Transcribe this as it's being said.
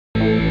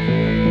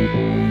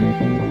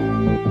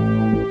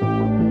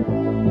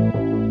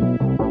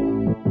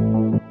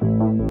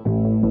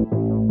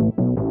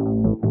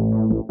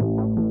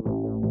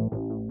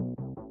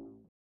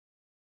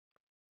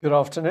Good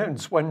afternoon.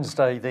 It's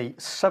Wednesday, the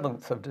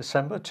 7th of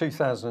December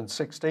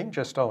 2016,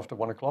 just after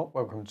 1 o'clock.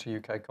 Welcome to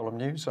UK Column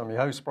News. I'm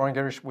your host, Brian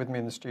Girish. With me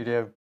in the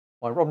studio,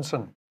 Mike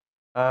Robinson.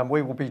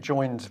 We will be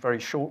joined very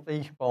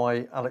shortly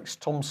by Alex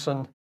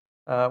Thompson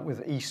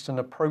with Eastern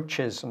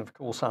Approaches. And of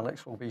course,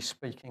 Alex will be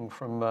speaking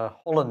from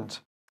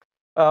Holland.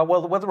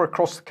 Well, the weather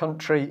across the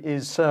country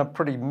is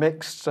pretty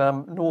mixed.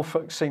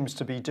 Norfolk seems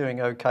to be doing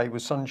okay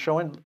with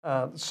sunshine.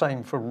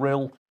 Same for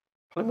Rhyl.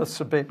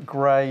 Plymouth's a bit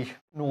grey,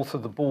 north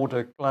of the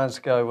border.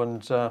 Glasgow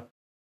and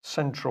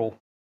central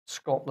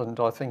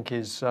Scotland, I think,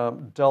 is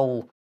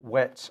dull,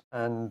 wet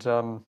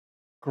and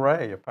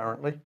grey,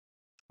 apparently.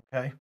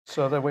 Okay.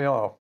 So there we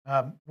are.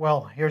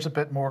 Well, here's a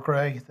bit more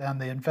grey than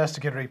the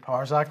Investigatory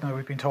Powers Act. Now,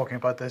 we've been talking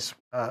about this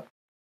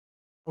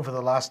over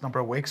the last number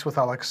of weeks with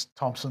Alex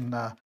Thompson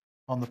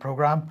on the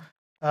programme.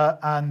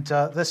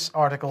 This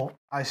article,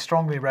 I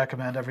strongly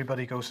recommend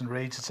everybody goes and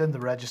reads. It's in the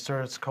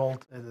Register. It's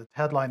called, the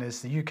headline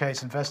is "The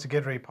UK's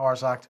Investigatory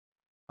Powers Act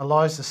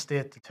Allows the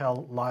State to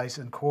Tell Lies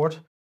in Court."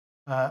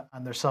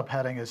 And their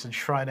subheading is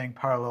 "Enshrining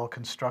Parallel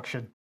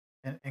Construction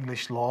in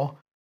English Law."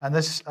 And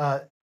this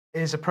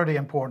is a pretty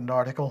important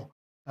article.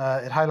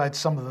 It highlights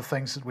some of the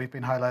things that we've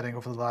been highlighting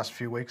over the last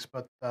few weeks,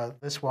 but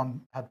this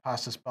one had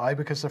passed us by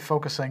because they're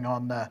focusing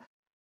on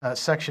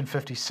Section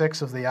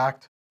 56 of the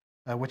Act,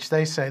 which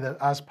they say that,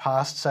 as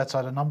passed, sets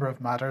out a number of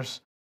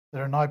matters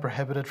that are now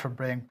prohibited from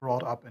being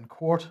brought up in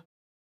court.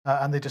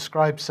 And they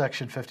describe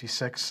Section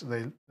 56.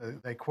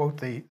 They quote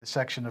the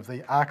section of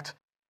the Act,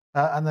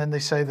 and then they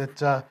say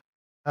that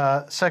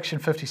Section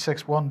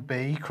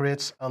 56(1)(b)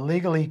 creates a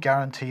legally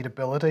guaranteed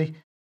ability,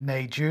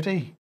 nay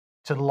duty,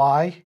 to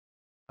lie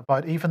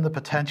about even the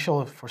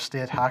potential for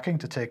state hacking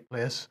to take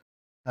place,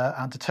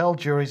 and to tell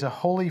juries a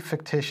wholly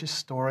fictitious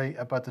story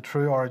about the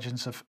true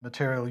origins of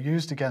material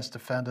used against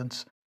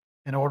defendants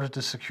in order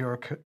to secure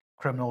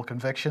criminal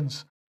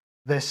convictions.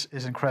 This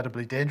is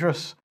incredibly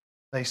dangerous,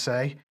 they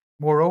say.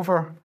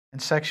 Moreover, in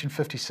Section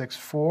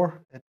 56(4),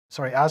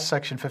 as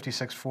Section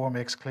 56(4)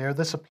 makes clear,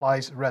 this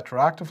applies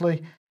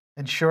retroactively,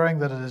 ensuring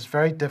that it is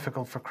very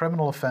difficult for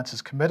criminal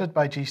offences committed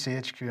by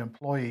GCHQ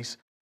employees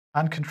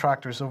and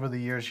contractors over the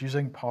years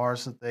using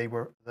powers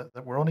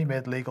that were only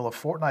made legal a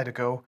fortnight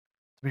ago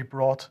to be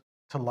brought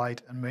to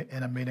light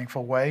in a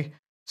meaningful way.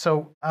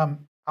 So,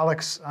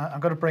 Alex, I'm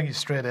going to bring you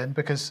straight in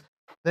because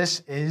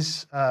this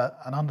is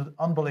an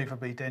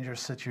unbelievably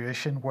dangerous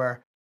situation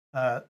where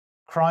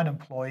Crown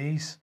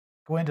employees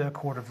go into a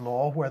court of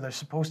law where they're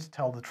supposed to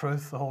tell the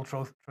truth, the whole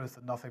truth,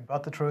 and nothing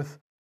but the truth.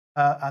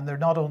 And they're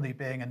not only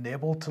being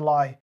enabled to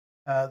lie,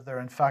 they're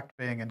in fact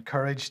being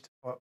encouraged,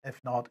 or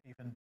if not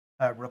even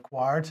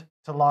required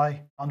to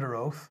lie under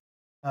oath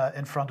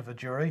in front of a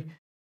jury.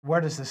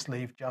 Where does this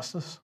leave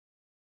justice?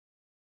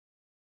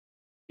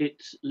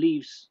 It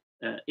leaves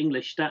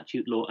English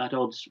statute law at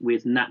odds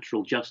with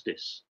natural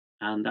justice.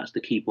 And that's the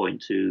key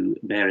point to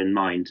bear in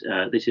mind.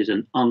 This is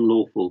an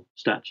unlawful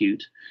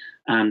statute,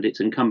 and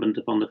it's incumbent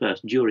upon the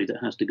first jury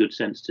that has the good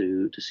sense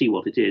to see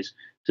what it is,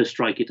 to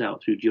strike it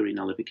out through jury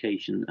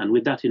nullification. And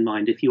with that in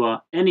mind, if you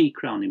are any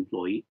Crown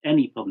employee,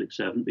 any public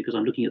servant, because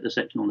I'm looking at the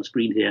section on the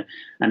screen here,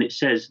 and it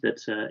says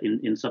that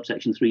in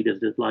subsection 3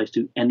 that it applies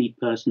to any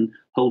person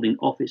holding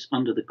office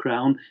under the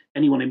Crown,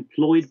 anyone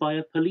employed by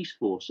a police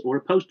force or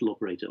a postal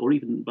operator, or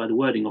even by the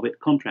wording of it,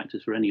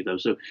 contractors for any of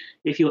those. So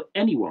if you're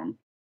anyone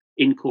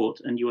in court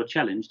and you are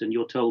challenged and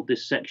you're told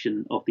this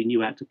section of the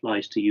new act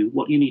applies to you,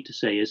 what you need to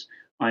say is,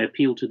 I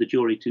appeal to the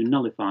jury to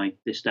nullify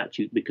this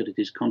statute because it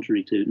is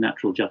contrary to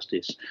natural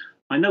justice.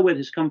 I know where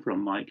this come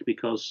from, Mike,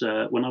 because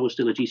when I was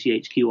still a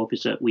GCHQ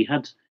officer, we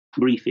had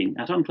briefing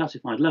at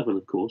unclassified level,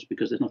 of course,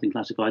 because there's nothing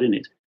classified in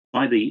it,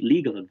 by the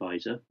legal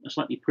advisor, a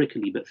slightly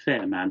prickly but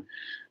fair man,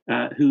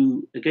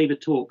 who gave a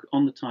talk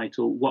on the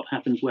title, What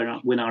Happens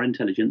When Our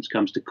Intelligence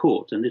Comes to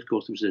Court? And of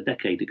course, this was a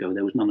decade ago.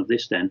 There was none of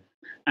this then.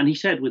 And he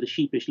said with a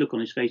sheepish look on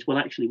his face, well,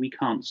 actually, we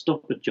can't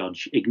stop a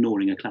judge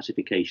ignoring a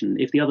classification.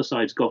 If the other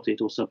side's got it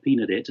or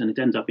subpoenaed it and it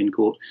ends up in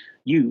court,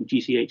 you,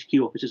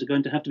 GCHQ officers, are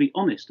going to have to be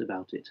honest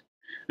about it.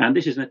 And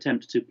this is an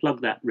attempt to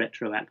plug that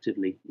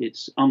retroactively.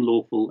 It's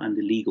unlawful and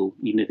illegal,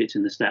 even if it's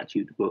in the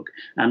statute book.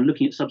 And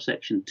looking at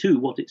subsection 2,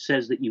 what it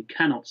says that you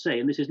cannot say,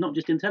 and this is not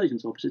just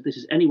intelligence officers, this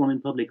is anyone in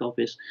public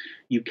office,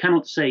 you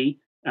cannot say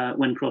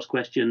when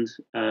cross-questioned,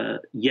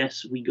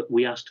 yes,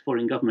 we asked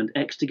foreign government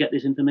X to get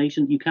this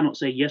information. You cannot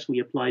say, yes, we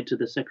applied to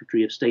the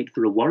Secretary of State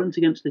for a warrant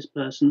against this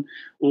person,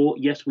 or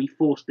yes, we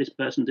forced this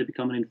person to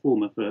become an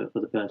informer for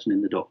the person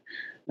in the dock.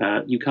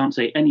 You can't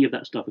say any of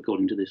that stuff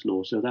according to this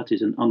law, so that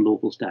is an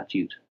unlawful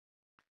statute.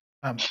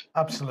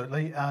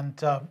 Absolutely.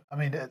 And I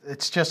mean,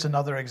 it's just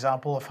another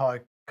example of how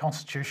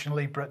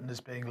constitutionally Britain is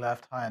being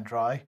left high and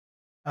dry.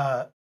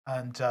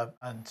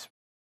 And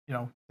you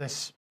know,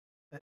 this,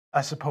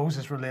 I suppose,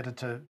 is related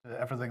to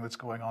everything that's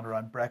going on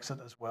around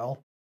Brexit as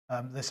well.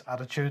 This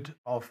attitude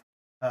of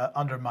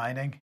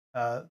undermining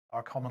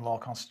our common law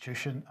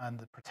constitution and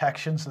the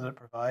protections that it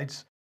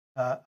provides,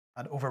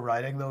 and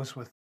overriding those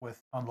with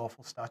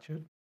unlawful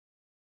statute.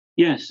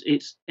 Yes,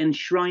 it's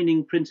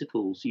enshrining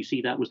principles. You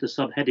see, that was the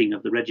subheading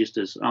of the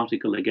Register's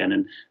article again,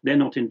 and they're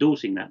not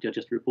endorsing that, they're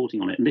just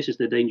reporting on it. And this is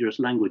the dangerous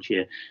language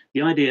here.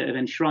 The idea of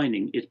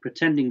enshrining is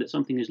pretending that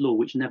something is law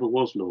which never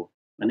was law.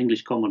 An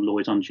English common law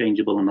is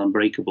unchangeable and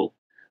unbreakable.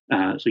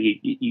 So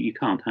you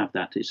can't have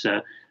that. It's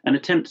an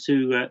attempt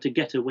to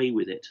get away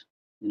with it.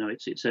 You know,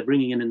 it's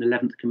bringing in an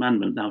 11th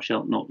commandment, thou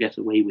shalt not get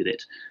away with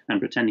it, and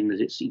pretending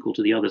that it's equal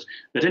to the others.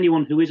 But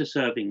anyone who is a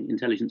serving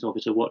intelligence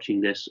officer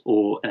watching this,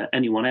 or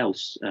anyone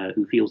else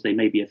who feels they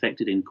may be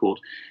affected in court,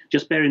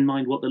 just bear in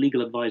mind what the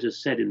legal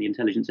advisors said in the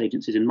intelligence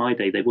agencies in my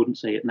day. They wouldn't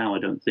say it now, I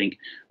don't think,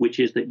 which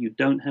is that you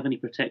don't have any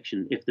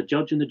protection. If the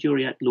judge and the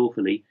jury act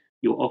lawfully,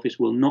 your office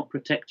will not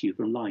protect you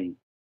from lying.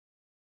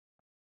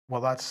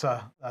 Well, that's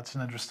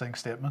an interesting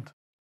statement.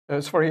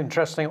 It's very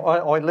interesting.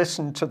 I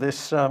listened to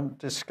this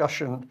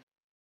discussion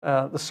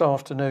this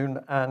afternoon,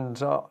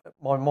 and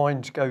my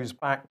mind goes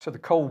back to the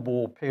Cold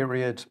War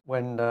period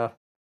when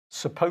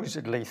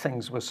supposedly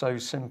things were so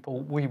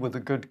simple. We were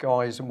the good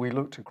guys, and we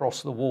looked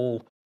across the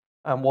wall,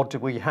 and what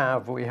did we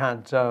have? We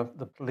had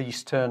the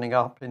police turning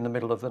up in the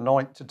middle of the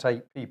night to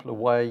take people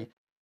away.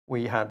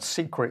 We had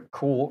secret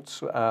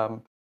courts.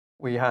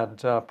 We had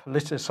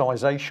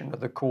politicization of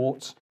the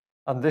courts.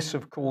 And this,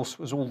 of course,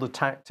 was all the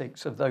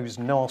tactics of those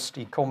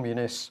nasty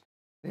communists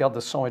the other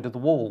side of the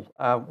wall.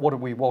 What are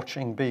we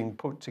watching being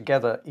put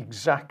together?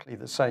 Exactly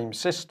the same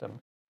system.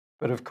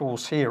 But of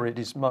course, here it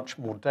is much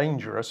more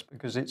dangerous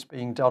because it's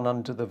being done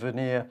under the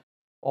veneer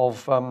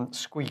of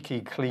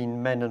squeaky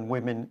clean men and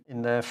women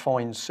in their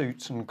fine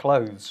suits and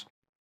clothes.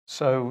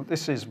 So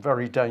this is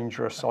very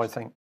dangerous, I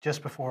think.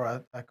 Just before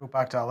I go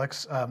back to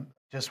Alex,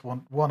 just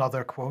one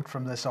other quote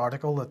from this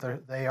article,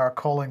 that they are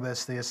calling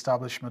this the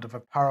establishment of a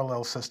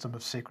parallel system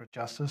of secret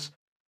justice.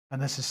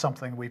 And this is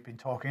something we've been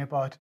talking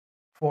about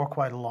for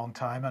quite a long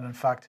time. And in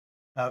fact,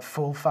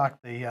 Full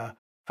Fact, the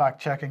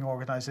fact-checking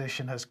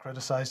organization, has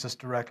criticized us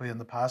directly in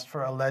the past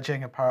for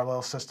alleging a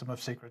parallel system of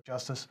secret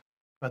justice.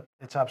 But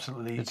it's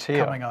absolutely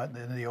coming out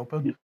in the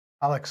open. Yeah.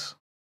 Alex?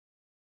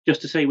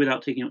 Just to say,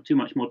 without taking up too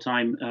much more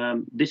time,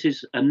 this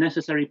is a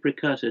necessary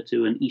precursor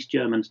to an East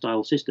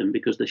German-style system,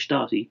 because the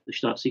Stasi, the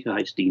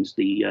Staatssicherheitsdienst,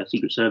 the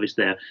Secret Service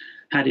there,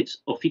 had its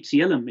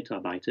offizielle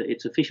Mitarbeiter,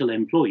 its official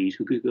employees,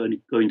 who could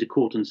go into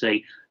court and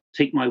say,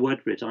 take my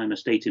word for it, I'm a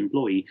state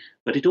employee.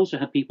 But it also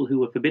had people who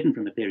were forbidden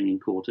from appearing in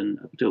court, and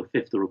up to a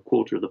fifth or a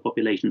quarter of the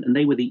population, and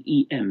they were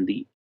the EM,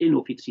 the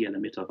inoffizielle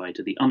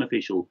Mitarbeiter, the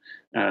unofficial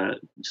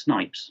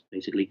snipes,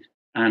 basically.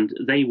 And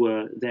they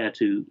were there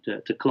to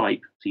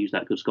clipe, to use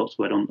that good Scots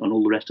word, on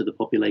all the rest of the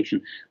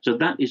population. So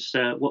that is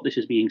what this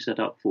is being set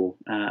up for.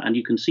 And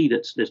you can see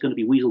that there's going to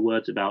be weasel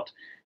words about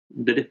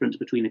the difference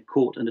between a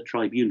court and a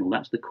tribunal.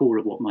 That's the core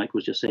of what Mike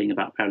was just saying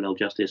about parallel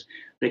justice.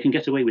 They can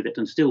get away with it,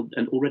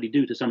 and already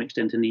do to some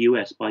extent in the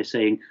US, by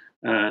saying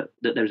that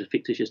there is a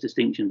fictitious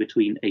distinction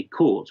between a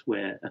court,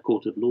 where a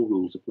court of law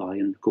rules apply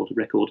and court of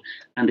record,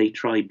 and a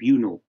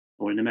tribunal.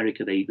 Or in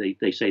America,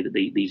 they say that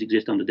these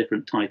exist under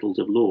different titles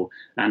of law.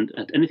 And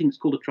anything that's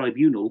called a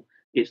tribunal,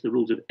 it's the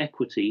rules of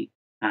equity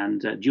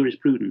and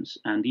jurisprudence,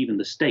 and even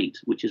the state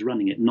which is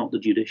running it, not the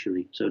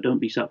judiciary. So don't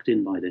be sucked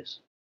in by this.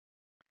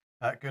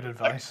 Good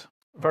advice.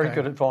 Very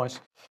good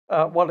advice.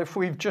 Well, if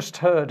we've just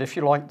heard, if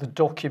you like, the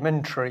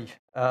documentary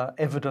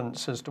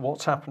evidence as to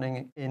what's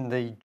happening in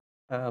the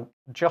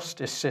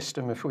justice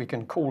system, if we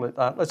can call it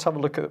that, let's have a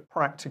look at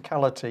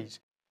practicalities.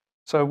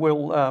 So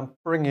we'll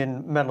bring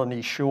in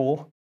Melanie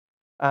Shaw.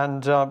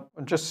 And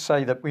just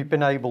say that we've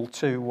been able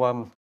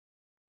to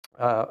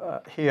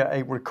hear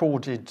a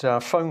recorded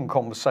phone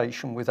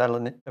conversation with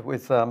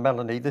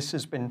Melanie. This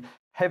has been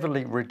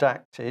heavily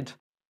redacted,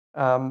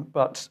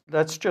 but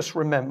let's just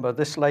remember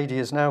this lady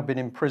has now been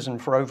in prison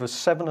for over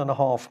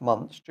 7.5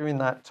 months. During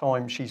that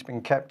time, she's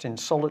been kept in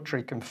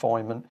solitary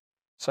confinement,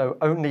 so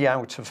only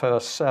out of her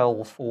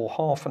cell for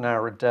half an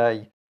hour a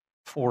day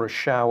for a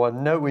shower,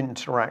 no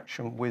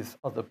interaction with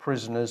other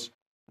prisoners,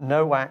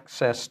 no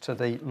access to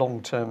the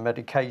long-term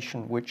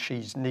medication which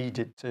she's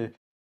needed to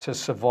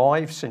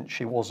survive, since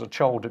she was a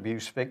child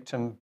abuse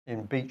victim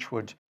in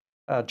Beechwood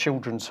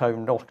Children's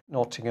Home,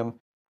 Nottingham,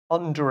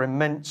 under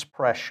immense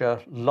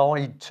pressure,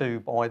 lied to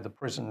by the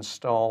prison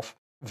staff,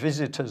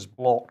 visitors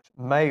blocked,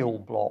 mail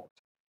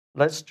blocked.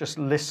 Let's just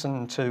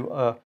listen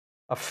to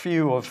a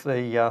few of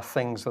the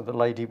things that the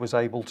lady was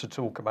able to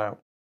talk about.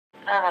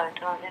 Hello,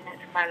 darling,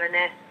 it's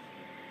Melanie.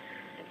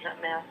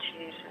 Let me out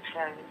to use the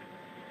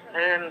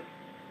phone.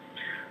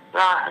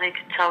 Right, I need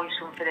to tell you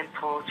something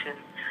important.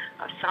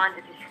 I've signed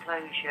a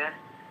disclosure.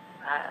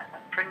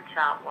 A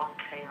printout one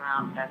came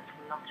out then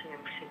from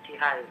Nottingham City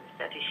Homes.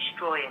 They're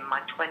destroying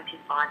my £25,000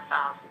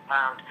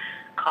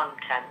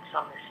 contents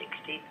on the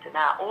 16th. And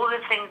now, all the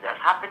things that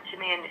have happened to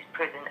me in this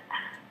prison,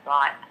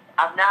 right,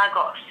 I've now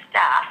got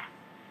staff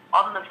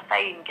on the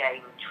Fame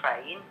Game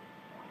train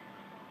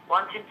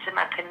wanting to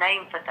make a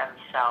name for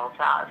themselves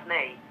out of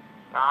me.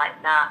 Right,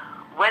 now,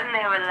 when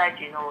they were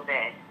alleging all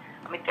this,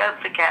 I mean, don't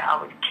forget, I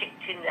was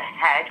kicked in the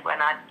head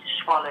when I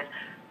swallowed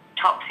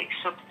toxic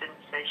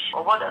substances.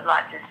 Well, what I'd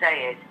like to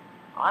say is,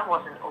 I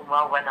wasn't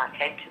unwell when I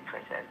came to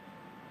prison.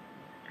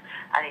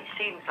 And it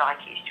seems like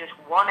it's just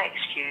one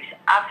excuse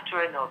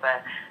after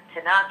another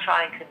to now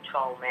try and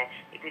control me.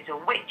 If there's a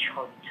witch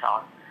hunt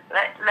on,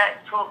 let's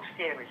talk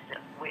seriously.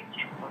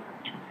 Witch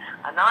hunt.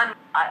 And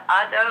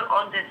I don't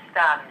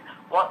understand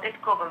what this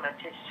government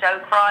is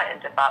so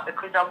frightened about,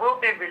 because I will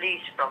be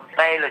released from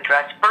bail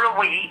address for a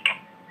week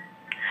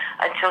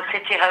until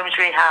City Homes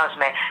rehouse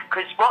me.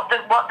 Because what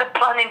they're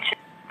planning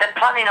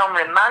on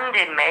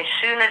remanding me as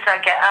soon as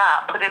I get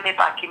out, putting me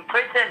back in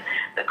prison,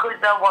 because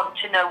they want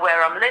to know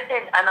where I'm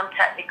living, and I'm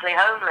technically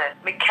homeless.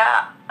 My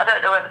cat, I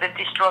don't know whether they've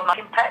destroyed my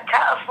pet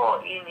cat of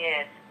 14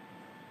 years.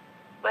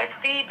 Where's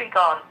Phoebe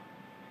gone?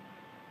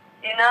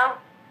 You know?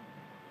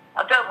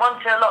 I don't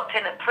want her locked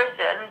in a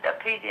prison, a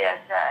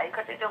PDSA,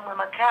 because it's done with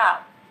my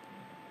cat.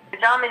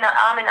 Because I'm in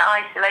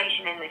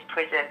isolation in this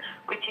prison,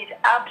 which is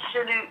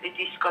absolutely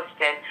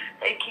disgusting.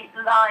 They keep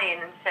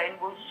lying and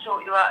saying, we'll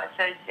sort you out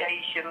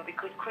association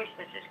because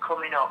Christmas is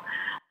coming up.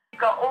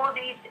 You've got all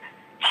these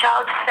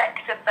child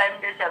sex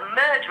offenders and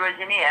murderers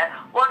in here.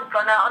 One's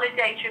gone out on a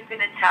day trip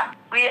in a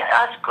taxi.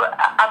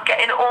 I'm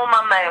getting all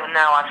my mail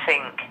now, I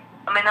think.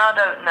 I mean, I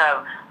don't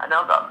know. And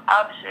I've got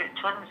absolute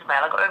tons of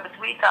mail. I got over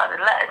 3,000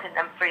 letters in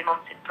them 3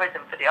 months in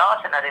prison for the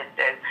arson I didn't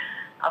do.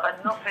 I've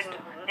had nothing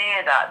near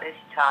that this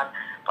time.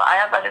 But I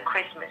have had a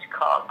Christmas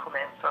card come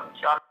in from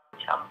John,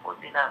 which I'm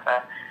buzzing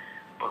over.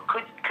 But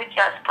could you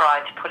ask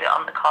Brian to put it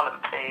on the column,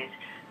 please?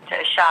 To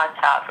a shout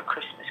out for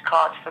Christmas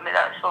cards for me.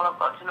 That's all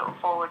I've got to look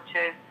forward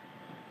to.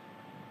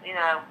 You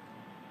know,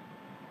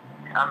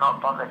 I'm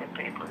not bothered if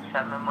people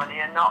send me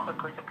money or not,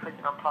 because the prison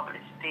will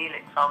probably steal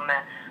it from me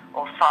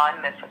or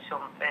fine me for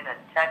something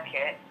and take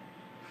it.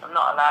 I'm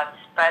not allowed to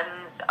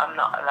spend. I'm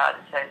not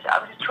allowed to say.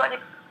 I was 20.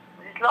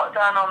 There's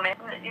lockdown on me.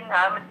 You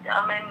know,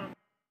 I'm in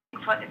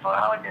 24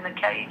 hours in a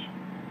cage,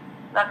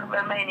 like a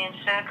Romanian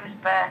circus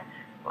bear.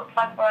 But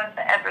thank God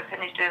for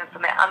everything he's doing for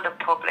me and the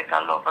public.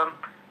 I love him,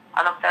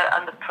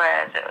 and the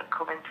prayers that are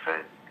coming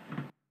through.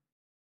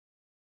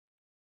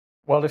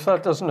 Well, if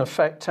that doesn't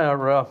affect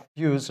our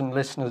viewers and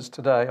listeners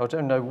today, I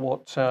don't know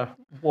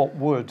what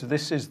would.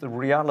 This is the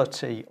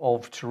reality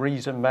of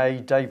Theresa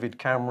May, David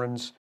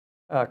Cameron's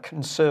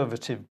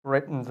Conservative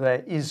Britain.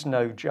 There is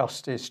no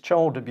justice.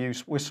 Child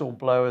abuse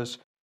whistleblowers,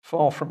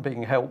 far from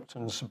being helped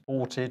and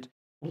supported,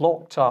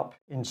 locked up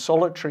in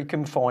solitary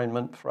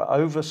confinement for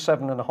over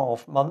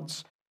 7.5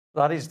 months.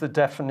 That is the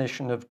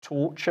definition of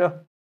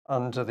torture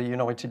under the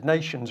United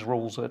Nations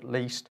rules, at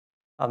least.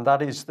 And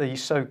that is the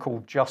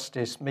so-called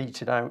justice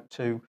meted out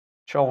to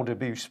child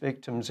abuse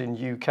victims in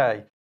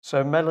UK.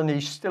 So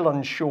Melanie's still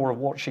unsure of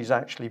what she's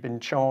actually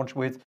been charged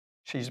with.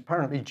 She's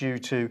apparently due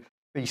to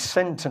be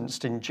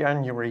sentenced in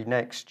January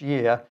next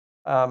year,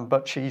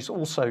 but she's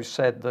also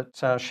said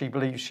that she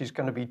believes she's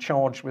going to be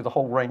charged with a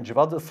whole range of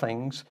other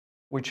things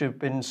which have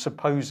been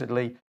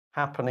supposedly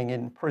happening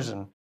in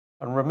prison.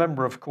 And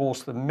remember, of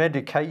course, the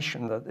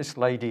medication that this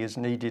lady has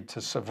needed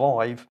to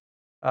survive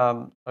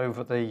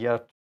over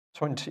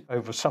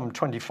some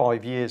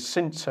 25 years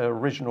since her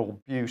original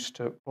abuse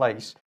took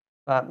place,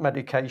 that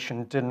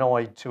medication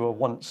denied to her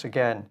once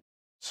again.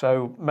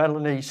 So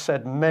Melanie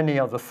said many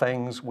other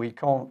things. We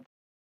can't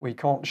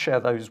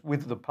share those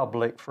with the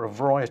public for a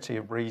variety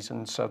of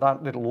reasons. So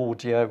that little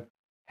audio,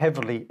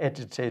 heavily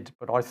edited,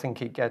 but I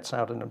think it gets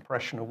out an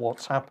impression of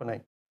what's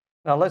happening.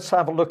 Now let's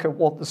have a look at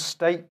what the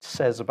state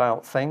says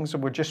about things,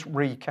 and we'll just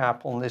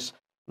recap on this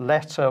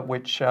letter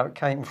which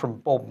came from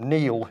Bob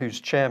Neal, who's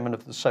chairman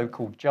of the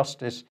so-called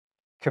Justice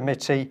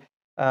Committee.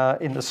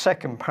 In the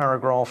second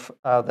paragraph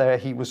there,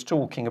 he was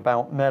talking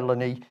about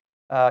Melanie.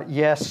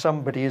 Yes,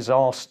 somebody has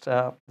asked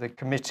the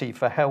committee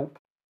for help,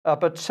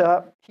 but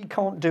he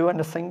can't do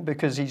anything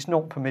because he's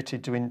not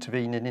permitted to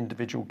intervene in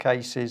individual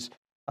cases,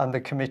 and the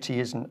committee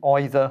isn't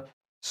either.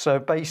 So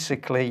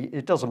basically,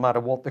 it doesn't matter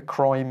what the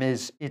crime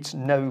is, it's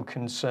no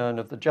concern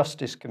of the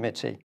Justice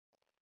Committee.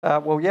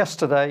 Well,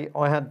 yesterday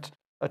I had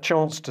a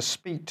chance to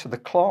speak to the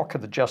clerk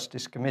of the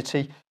Justice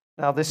Committee.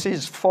 Now, this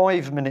is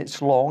 5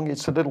 minutes long.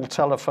 It's a little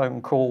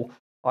telephone call.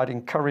 I'd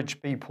encourage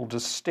people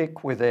to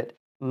stick with it.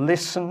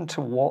 Listen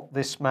to what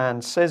this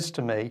man says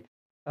to me.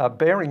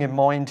 Bearing in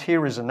mind,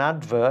 here is an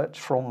advert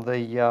from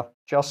the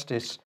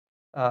Justice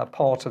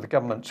part of the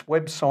government's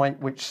website,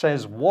 which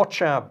says,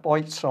 watch our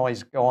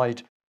bite-sized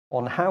guide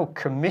on how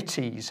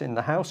committees in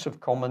the House of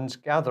Commons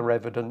gather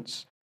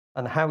evidence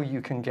and how you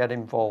can get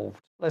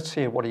involved. Let's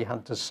hear what he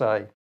had to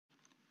say.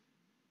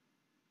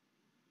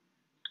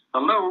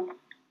 Hello.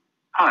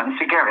 Hello,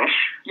 Mr. Gerrish.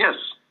 Yes.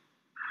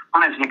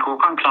 My name's Nick Hawke.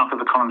 I'm clerk of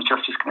the Commons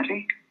Justice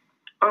Committee.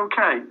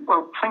 Okay.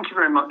 Well, thank you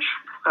very much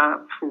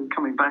for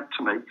coming back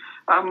to me.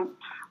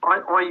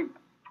 I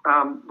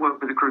work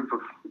with a group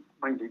of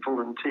mainly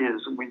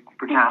volunteers, and we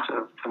produce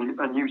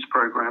a news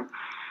programme.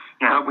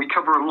 We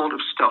cover a lot of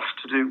stuff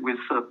to do with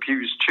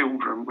abused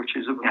children, which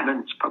is of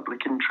immense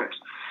public interest.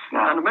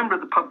 And a member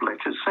of the public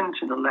has sent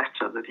in a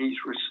letter that he's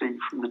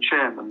received from the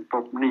chairman,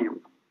 Bob Neal.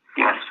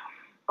 Yes.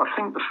 I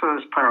think the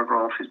first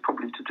paragraph is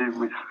probably to do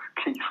with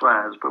Keith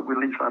Raz, but we'll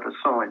leave that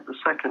aside. The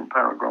second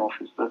paragraph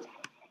is the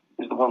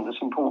one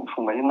that's important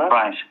for me, and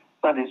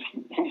that is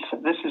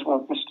this is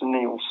what Mr.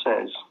 Neal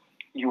says.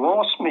 You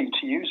asked me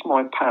to use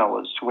my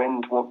powers to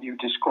end what you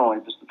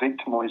describe as the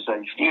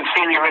victimisation. You've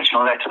seen the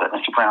original letter that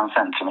Mr. Brown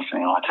sent to Mr.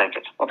 Neal, I take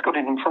it? I've got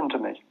it in front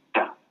of me.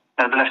 Yeah.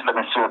 No, the letter that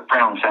Mr.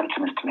 Brown sent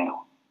to Mr.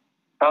 Neal.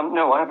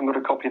 No, I haven't got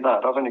a copy of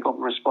that. I've only got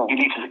the response. You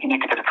need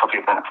to get a copy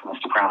of that from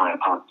Mr. Brown,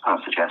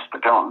 I suggest,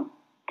 but go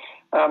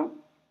on.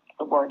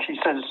 Right, he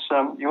says,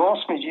 you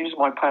asked me to use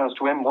my powers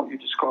to end what you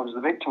describe as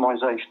the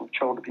victimisation of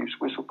child abuse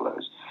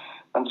whistleblowers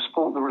and to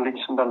support the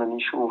release of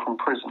Melanie Shaw from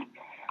prison.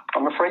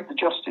 I'm afraid the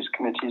Justice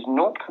Committee is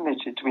not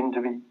permitted to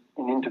intervene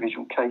in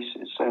individual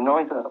cases, so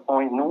neither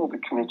I nor the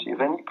committee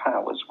have any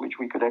powers which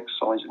we could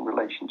exercise in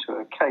relation to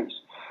her case.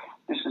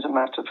 This is a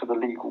matter for the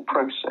legal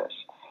process.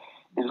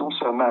 It is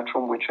also a matter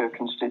on which her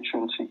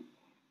constituency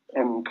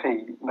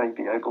MP may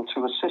be able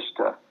to assist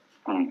her.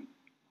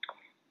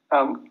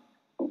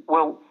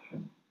 Well,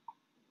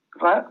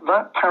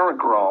 that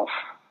paragraph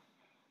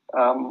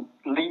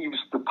leaves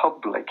the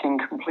public in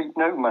complete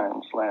no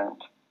man's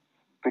land,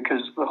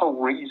 because the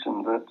whole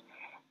reason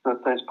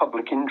that there's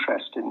public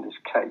interest in this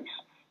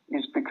case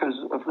is because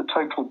of the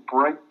total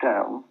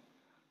breakdown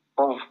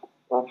of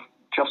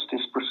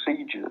justice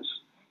procedures,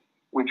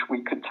 which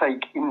we could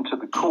take into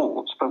the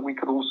courts, but we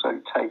could also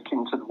take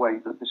into the way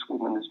that this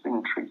woman has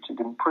been treated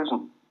in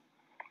prison.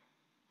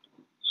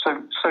 So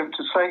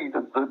to say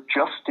that the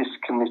Justice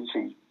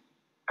Committee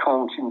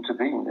can't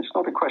intervene, it's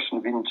not a question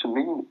of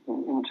intervening,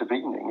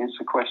 it's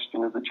a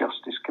question of the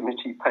Justice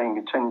Committee paying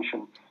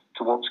attention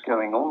to what's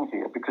going on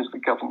here, because the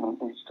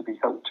government needs to be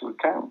held to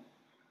account.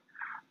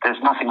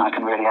 There's nothing I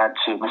can really add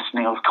to Mr.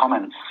 Neal's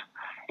comments.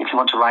 If you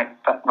want to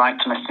write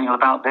to Mr. Neal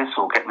about this,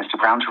 or get Mr.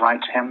 Brown to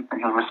write to him, then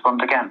he'll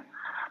respond again.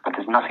 But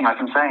there's nothing I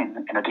can say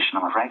in addition,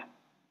 I'm afraid.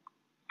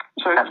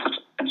 So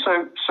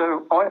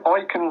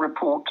I can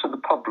report to the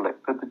public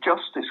that the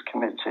Justice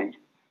Committee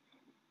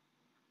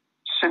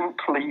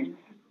simply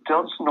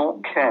does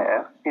not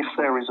care if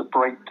there is a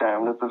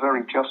breakdown of the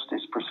very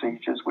justice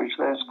procedures which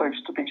they're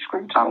supposed to be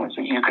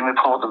scrutinising. You can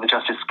report that the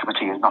Justice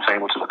Committee is not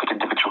able to look at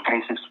individual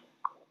cases.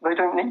 They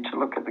don't need to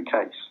look at the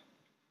case.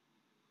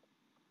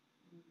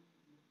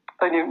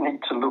 They don't need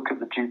to look at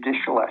the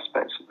judicial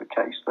aspects of the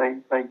case.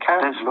 They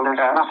can look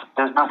at...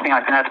 There's nothing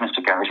I can add,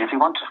 Mr. Garrett. If you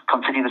want to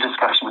continue the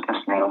discussion with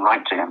Mr. Neal,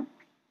 write to him.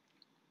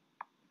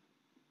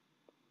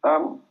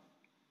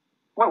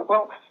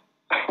 Well,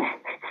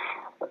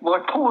 my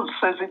pause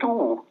says it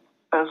all.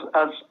 As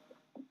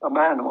a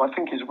man who I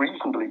think is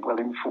reasonably well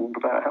informed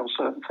about how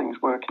certain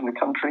things work in the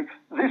country,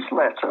 this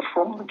letter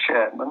from the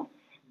chairman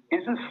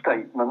is a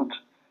statement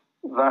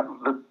that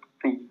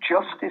the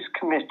Justice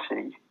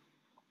Committee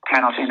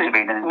cannot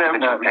intervene in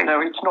individual cases.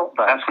 No, it's not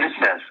that. That's what it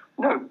says.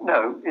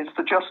 No, it's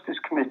the Justice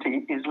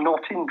Committee is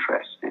not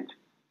interested.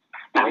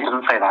 No, it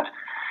doesn't say that.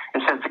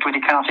 It says the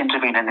committee cannot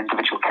intervene in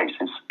individual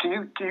cases. Do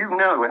you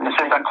know anything? It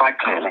says that quite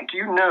clearly. Do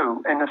you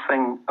know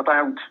anything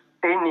about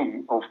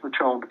any of the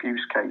child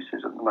abuse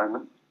cases at the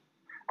moment?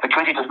 The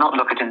committee does not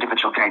look at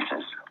individual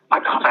cases. I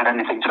can't add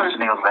anything to Mr.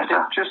 Neal's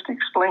letter. Just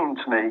explain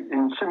to me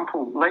in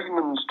simple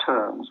layman's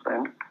terms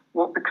then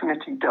what the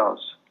committee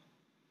does.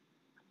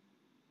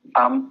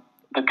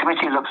 The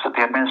committee looks at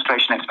the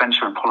administration,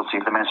 expenditure and policy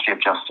of the Ministry of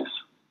Justice.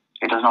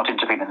 It does not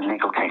intervene in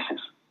legal cases.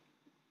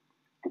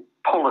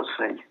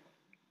 Policy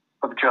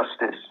of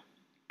justice.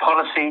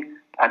 Policy,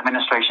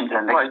 administration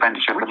and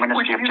expenditure of the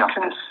Ministry of Justice.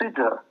 Would you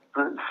consider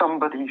that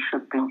somebody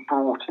should be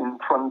brought in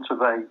front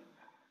of a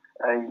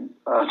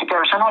Mr.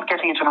 Garrett, I'm not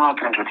getting into an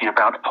argument with you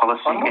about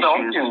policy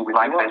issues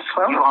like this.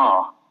 You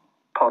are.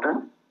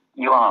 Pardon?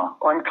 You are.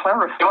 I'm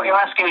clarifying. You're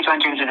asking me to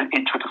enter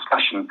into a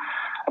discussion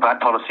about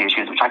policy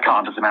issues, which I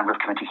can't as a member of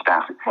committee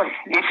staff. Right.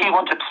 If you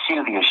want to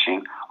pursue the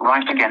issue,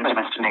 write again to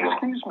Mr. Neal.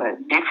 Excuse me.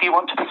 If you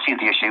want to pursue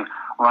the issue,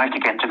 write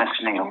again to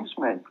Mr. Neal. Excuse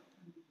me.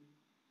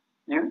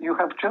 You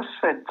have just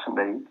said to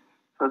me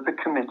that the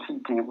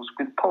committee deals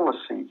with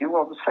policy. You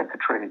are the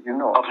secretary, you're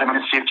not? Of the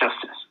Ministry of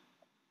Justice.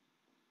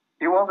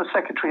 You are the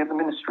secretary of the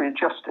Ministry of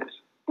Justice?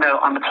 No,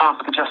 I'm the clerk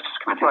of the Justice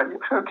Committee. Right,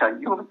 okay,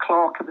 you're the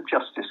clerk of the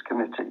Justice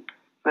Committee.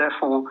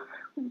 Therefore,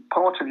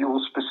 part of your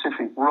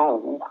specific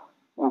role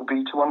will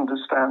be to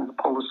understand the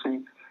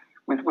policy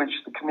with which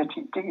the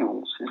committee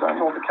deals. Is that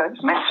not the case?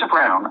 Mr.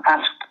 Brown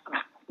asked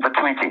the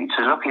committee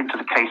to look into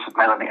the case of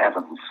Melanie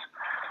Evans.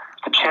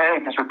 The chair,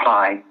 in his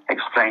reply,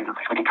 explained that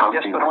the committee can't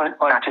do that. I'm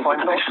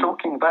not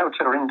talking about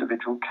her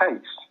individual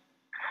case.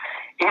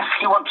 If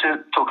you want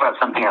to talk about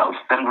something else,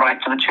 then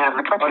write to the chair of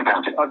the committee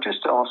about it. I've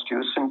just asked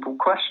you a simple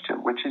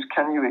question, which is,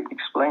 can you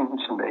explain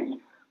to me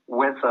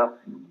whether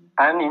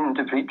an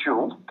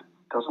individual,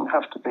 doesn't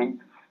have to be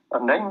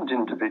a named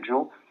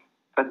individual,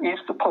 but is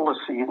the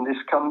policy in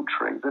this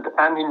country that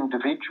an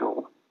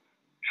individual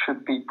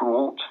should be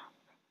brought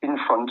in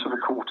front of a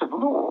court of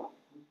law?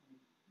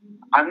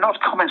 I'm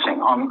not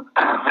commenting on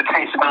the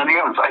case of Melanie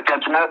Evans. I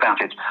don't know about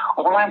it.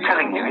 All I'm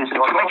telling you is the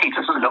committee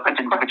doesn't look at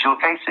individual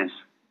cases.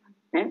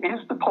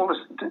 Is the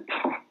policy...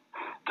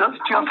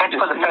 I'm going to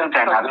put the phone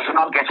down now. This is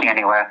not getting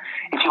anywhere.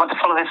 If you want to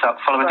follow this up,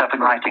 follow it up in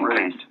writing,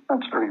 please.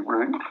 That's very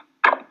rude.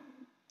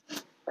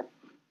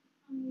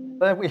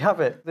 there we have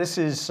it. This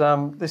is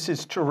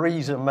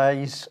Theresa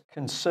May's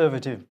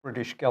Conservative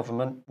British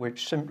government,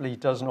 which simply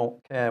does not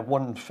care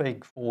one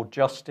fig for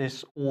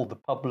justice or the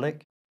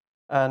public.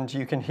 And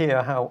you can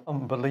hear how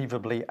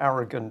unbelievably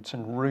arrogant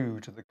and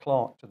rude the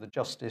clerk to the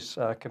Justice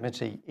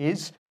Committee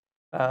is.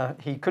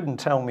 He couldn't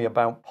tell me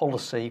about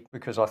policy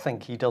because I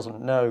think he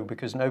doesn't know,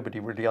 because nobody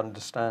really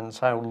understands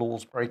how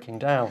law's breaking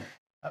down.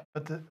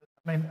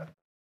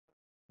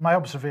 My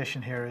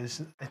observation here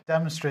is it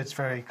demonstrates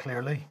very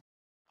clearly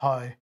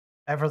how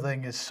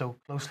everything is so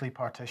closely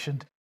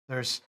partitioned.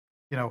 There's,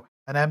 an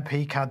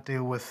MP can't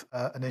deal with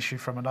an issue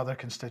from another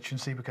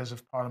constituency because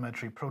of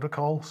parliamentary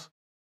protocols.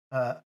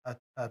 What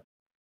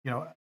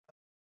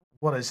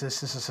is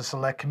this? This is a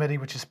select committee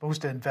which is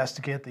supposed to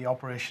investigate the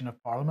operation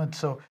of Parliament.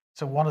 So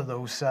one of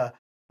those,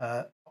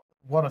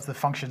 one of the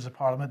functions of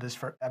Parliament is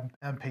for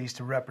MPs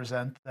to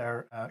represent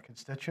their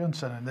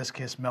constituents, and in this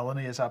case,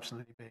 Melanie is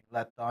absolutely being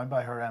let down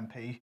by her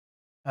MP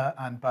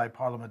and by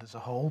Parliament as a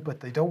whole. But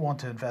they don't want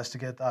to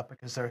investigate that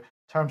because their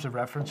terms of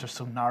reference are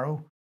so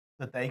narrow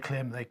that they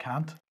claim they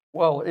can't.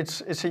 Well,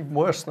 it's even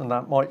worse than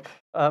that, Mike.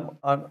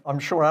 I'm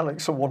sure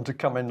Alex will want to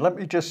come in. Let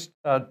me just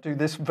do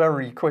this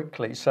very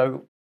quickly.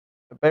 So,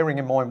 bearing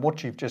in mind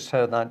what you've just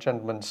heard that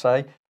gentleman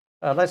say,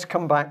 let's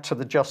come back to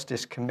the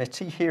Justice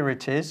Committee. Here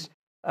it is.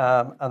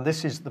 And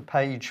this is the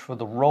page for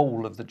the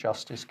role of the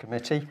Justice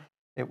Committee.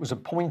 It was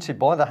appointed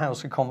by the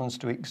House of Commons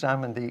to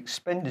examine the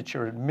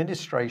expenditure,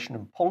 administration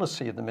and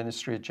policy of the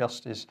Ministry of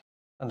Justice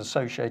and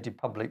associated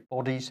public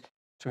bodies,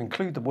 to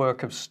include the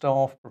work of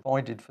staff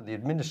provided for the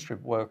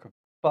administrative work,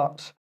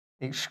 but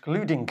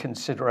excluding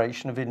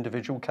consideration of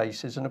individual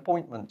cases and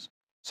appointments.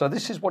 So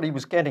this is what he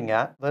was getting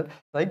at, that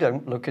they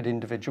don't look at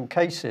individual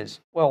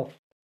cases. Well,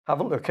 have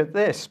a look at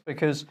this,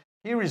 because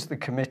here is the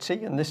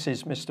committee, and this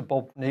is Mr.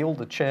 Bob Neal,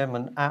 the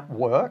chairman, at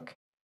work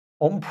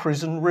on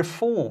prison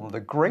reform,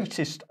 the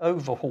greatest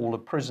overhaul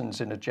of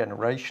prisons in a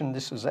generation.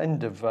 This was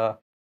end of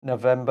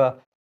November,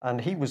 and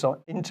he was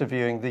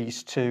interviewing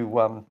these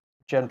two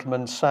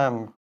gentlemen,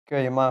 Sam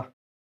Guillemot,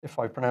 if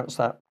I pronounce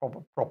that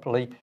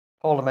properly,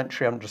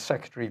 Parliamentary Under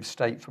Secretary of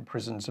State for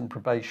Prisons and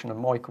Probation, and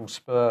Michael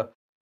Spur,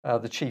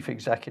 the Chief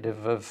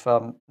Executive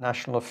of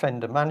National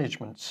Offender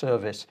Management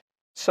Service.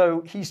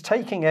 So he's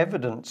taking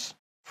evidence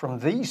from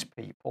these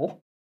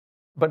people,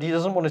 but he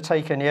doesn't want to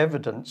take any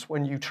evidence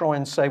when you try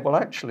and say, well,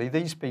 actually,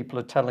 these people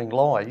are telling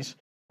lies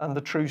and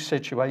the true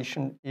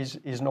situation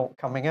is not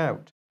coming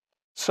out.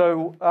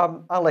 So,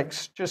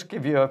 Alex, just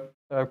give you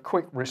a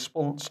quick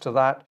response to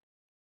that.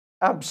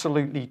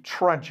 Absolutely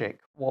tragic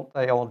what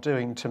they are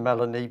doing to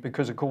Melanie,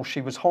 because, of course,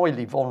 she was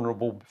highly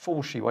vulnerable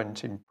before she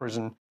went in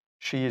prison.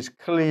 She is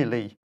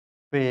clearly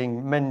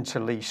being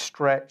mentally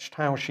stretched.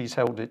 How she's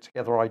held it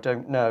together, I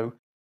don't know.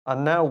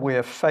 And now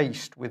we're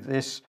faced with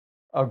this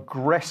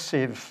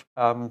aggressive,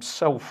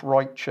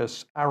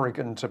 self-righteous,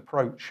 arrogant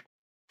approach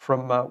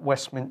from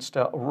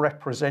Westminster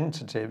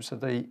representatives of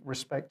the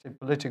respective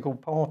political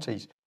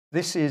parties.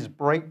 This is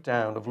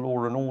breakdown of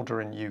law and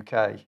order in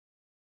UK.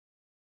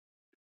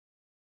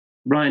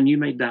 Brian, you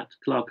made that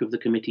clerk of the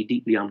committee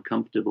deeply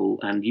uncomfortable,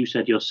 and you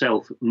said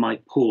yourself, my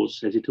pause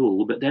says it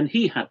all, but then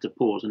he had to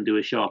pause and do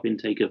a sharp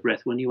intake of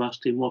breath when you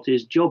asked him what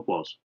his job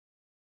was.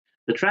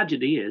 The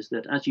tragedy is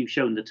that, as you've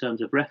shown the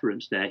terms of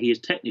reference there, he is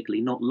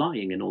technically not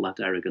lying in all that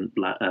arrogant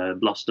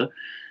bluster,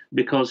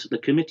 because the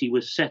committee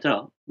was set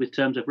up with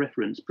terms of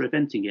reference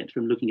preventing it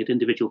from looking at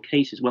individual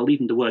cases. Well,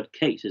 even the word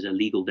case is a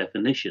legal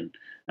definition.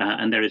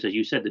 And there is, as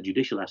you said, the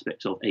judicial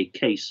aspects of a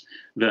case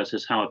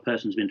versus how a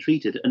person's been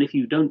treated. And if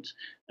you don't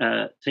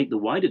take the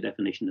wider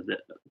definition of the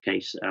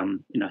case,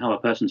 how a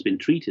person's been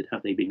treated,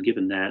 have they been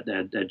given their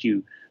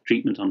due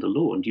treatment under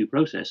law and due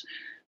process,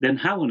 then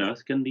how on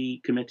earth can the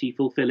committee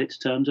fulfill its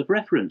terms of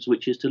reference,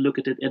 which is to look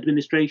at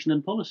administration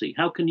and policy?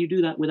 How can you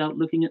do that without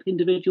looking at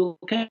individual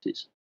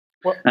cases?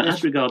 Well,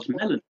 as regards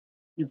Melanie,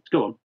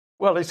 go on.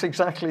 Well, it's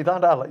exactly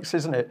that, Alex,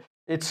 isn't it?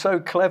 It's so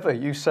clever.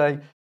 You say,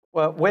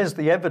 well, where's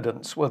the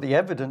evidence? Well, the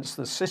evidence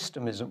the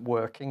system isn't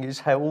working is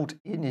held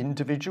in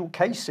individual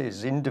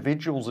cases.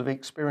 Individuals have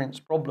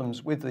experienced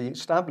problems with the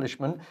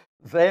establishment.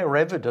 Their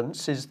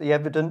evidence is the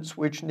evidence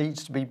which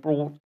needs to be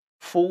brought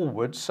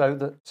forward so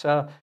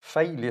that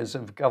failures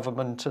of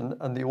government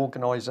and the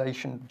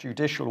organisation,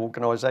 judicial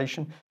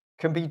organisation,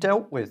 can be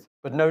dealt with.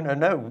 But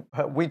no,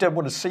 we don't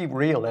want to see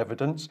real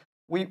evidence.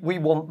 We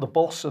want the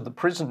boss of the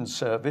prison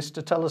service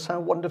to tell us how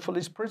wonderful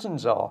his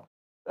prisons are.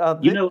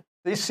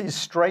 This is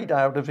straight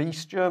out of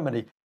East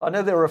Germany. I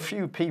know there are a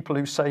few people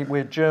who say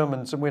we're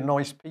Germans and we're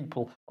nice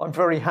people. I'm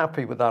very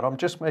happy with that. I'm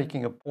just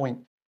making a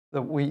point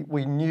that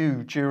we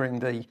knew during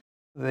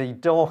the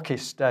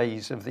darkest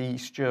days of the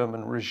East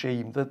German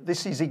regime that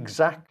this is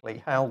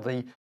exactly how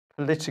the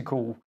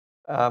political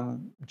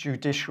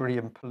judiciary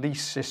and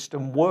police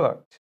system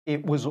worked.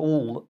 It was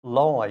all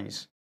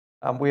lies.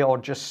 And we are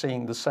just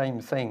seeing the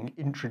same thing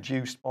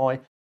introduced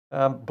by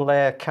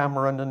Blair,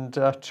 Cameron and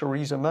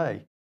Theresa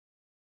May.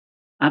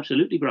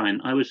 Absolutely,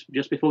 Brian. I was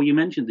just before you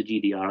mentioned the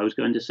GDR, I was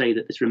going to say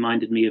that this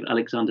reminded me of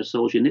Alexander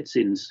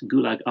Solzhenitsyn's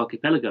Gulag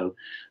Archipelago,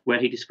 where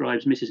he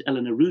describes Mrs.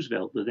 Eleanor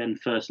Roosevelt, the then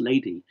First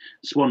Lady,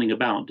 swanning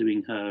about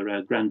doing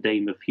her Grand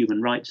Dame of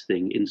Human Rights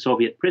thing in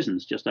Soviet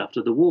prisons just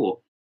after the war.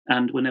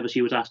 And whenever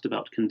she was asked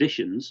about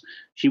conditions,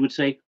 she would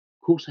say,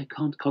 "Of course, I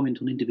can't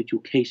comment on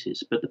individual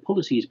cases, but the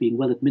policy is being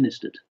well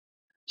administered."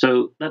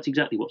 So that's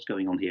exactly what's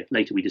going on here.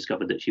 Later, we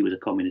discovered that she was a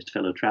communist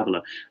fellow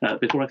traveller.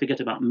 Before I forget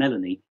about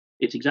Melanie,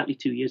 it's exactly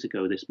 2 years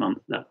ago this month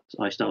that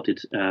I started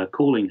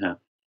calling her.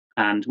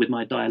 And with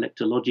my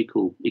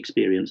dialectological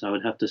experience, I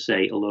would have to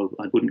say, although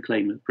I wouldn't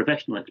claim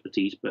professional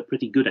expertise, but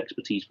pretty good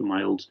expertise from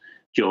my old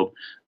job,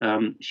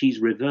 she's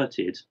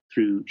reverted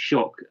through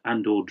shock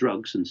and or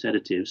drugs and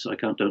sedatives,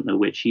 don't know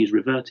which, she's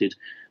reverted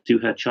to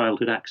her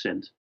childhood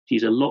accent.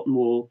 She's a lot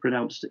more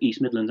pronounced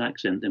East Midlands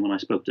accent than when I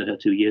spoke to her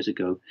 2 years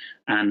ago,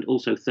 and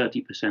also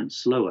 30%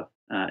 slower.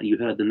 You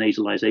heard the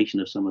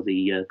nasalization of some of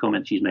the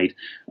comments she's made.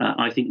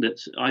 I think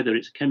that either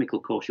it's a chemical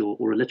kosh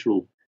or a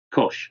literal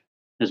kosh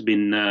has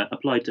been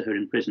applied to her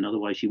in prison.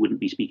 Otherwise, she wouldn't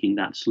be speaking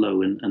that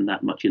slow and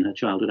that much in her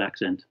childhood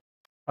accent.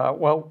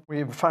 Well, we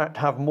in fact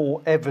have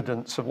more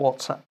evidence of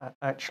what's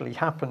actually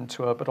happened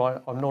to her, but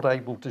I'm not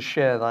able to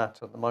share that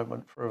at the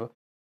moment for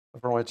a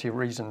variety of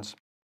reasons.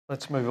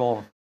 Let's move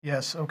on.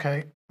 Yes,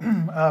 okay.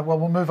 Well,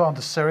 we'll move on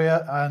to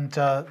Syria, and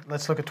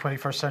let's look at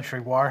 21st century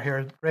war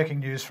here. Breaking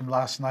news from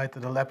last night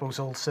that Aleppo's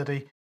old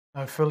city,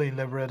 now fully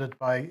liberated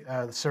by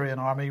the Syrian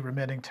army,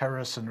 remaining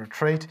terrorists in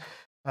retreat.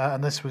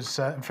 And this was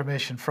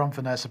information from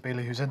Vanessa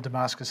Beeley, who's in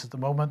Damascus at the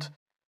moment.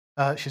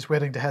 She's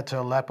waiting to head to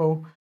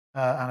Aleppo,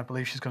 and I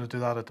believe she's going to do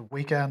that at the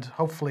weekend.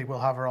 Hopefully, we'll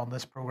have her on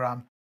this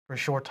program for a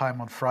short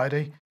time on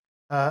Friday.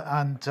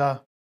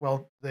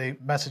 Well, the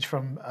message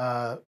from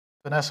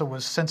Vanessa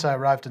was, since I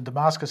arrived in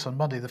Damascus on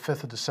Monday, the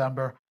 5th of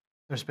December,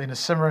 there's been a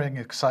simmering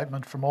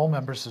excitement from all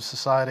members of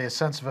society, a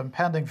sense of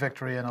impending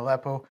victory in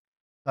Aleppo.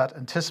 That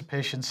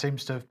anticipation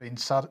seems to have been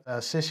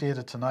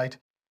satiated tonight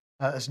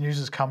as news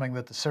is coming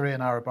that the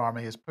Syrian Arab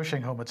army is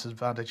pushing home its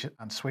advantage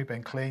and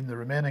sweeping clean the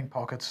remaining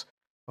pockets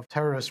of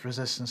terrorist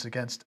resistance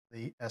against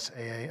the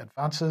SAA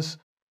advances,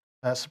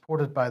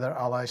 supported by their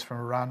allies from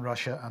Iran,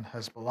 Russia, and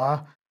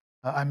Hezbollah.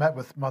 I met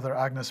with Mother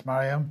Agnes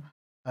Mariam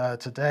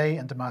today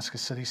in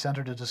Damascus City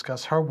Centre to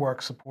discuss her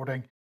work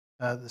supporting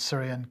the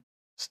Syrian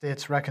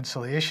state's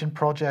reconciliation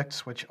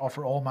projects, which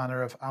offer all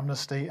manner of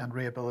amnesty and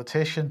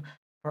rehabilitation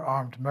for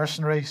armed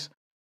mercenaries.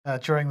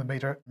 During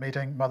the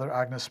meeting, Mother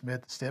Agnes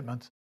made the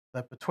statement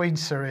that between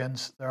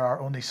Syrians there are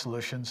only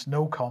solutions,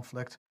 no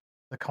conflict.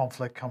 The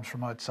conflict comes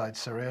from outside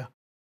Syria.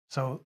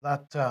 So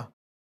that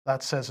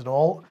says it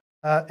all.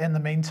 In the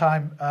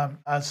meantime,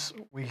 as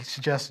we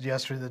suggested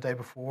yesterday, the day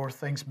before,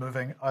 things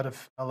moving out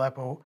of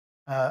Aleppo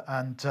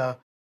and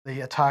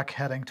the attack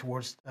heading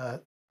towards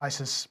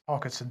ISIS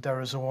pockets in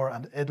Deir ez-Zor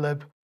and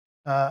Idlib.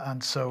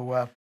 And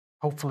so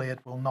hopefully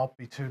it will not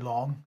be too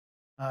long,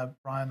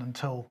 Brian,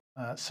 until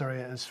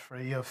Syria is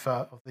free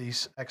of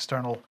these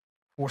external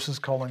forces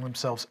calling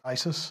themselves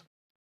ISIS.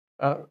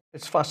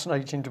 It's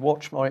fascinating to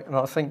watch, Mike, and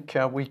I think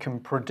we can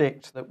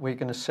predict that we're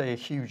going to see a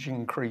huge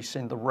increase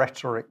in the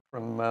rhetoric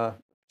from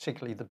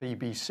particularly the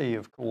BBC,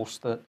 of course,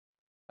 that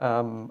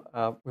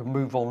we'll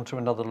move on to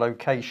another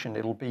location.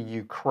 It'll be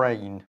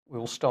Ukraine.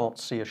 We'll start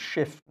to see a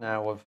shift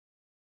now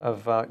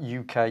of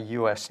UK,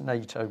 US,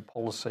 NATO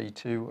policy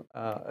to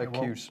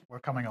accuse. We're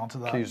coming on to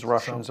that. Accuse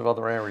Russians of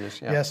other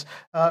areas. Yeah. Yes.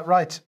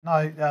 Right.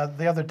 Now,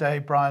 the other day,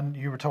 Brian,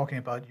 you were talking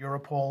about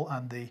Europol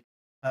and the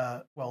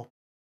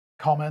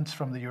comments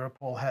from the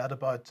Europol head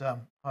about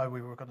how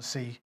we were going to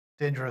see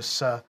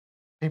dangerous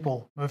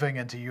people moving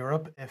into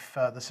Europe if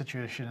the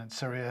situation in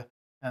Syria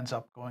ends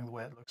up going the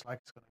way it looks like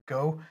it's going to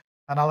go.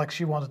 And Alex,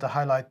 you wanted to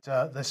highlight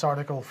this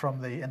article from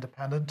The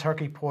Independent.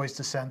 Turkey poised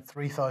to send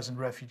 3,000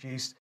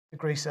 refugees to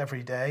Greece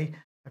every day,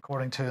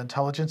 according to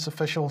intelligence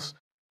officials.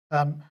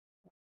 Do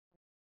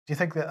you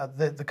think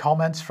that the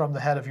comments from the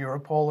head of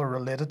Europol are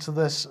related to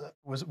this?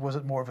 Was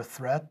it more of a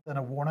threat than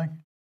a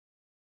warning?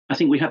 I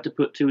think we have to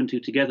put two and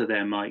two together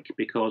there, Mike,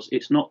 because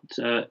it's not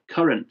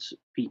current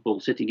people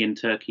sitting in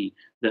Turkey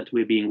that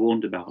we're being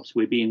warned about.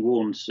 We're being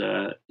warned,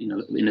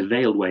 in a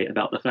veiled way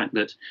about the fact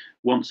that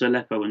once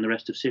Aleppo and the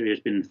rest of Syria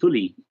has been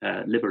fully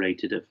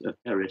liberated of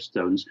terrorist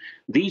zones,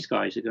 these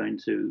guys are going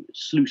to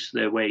sluice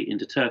their way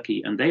into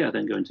Turkey, and they are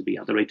then going to be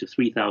at the rate of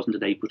 3,000 a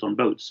day put on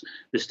boats.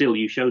 The still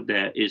you showed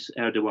there is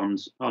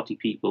Erdogan's party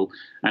people,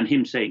 and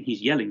him saying,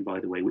 he's yelling, by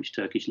the way, which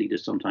Turkish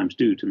leaders sometimes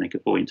do to make a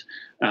point.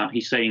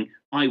 He's saying,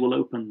 I will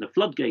open the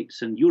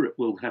floodgates and Europe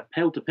will have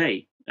hell to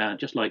pay,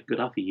 just like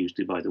Gaddafi used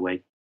to, by the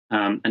way.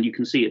 And you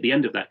can see at the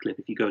end of that clip,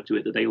 if you go to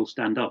it, that they all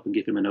stand up and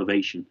give him an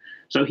ovation.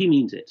 So he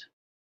means it.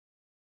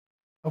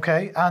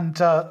 Okay, and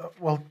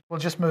we'll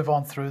just move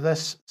on through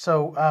this.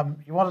 So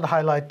you wanted to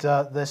highlight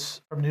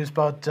this from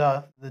Newsbud,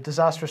 the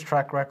disastrous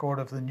track record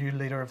of the new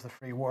leader of the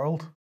free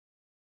world.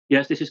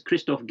 Yes, this is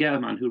Christoph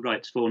German, who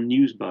writes for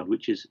Newsbud,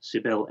 which is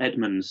Sibel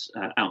Edmonds'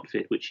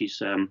 outfit, which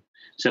he's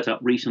set up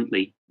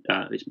recently.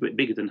 It's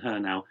bigger than her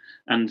now.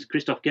 And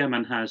Christoph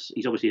German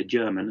he's obviously a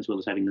German as well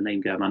as having the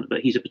name German,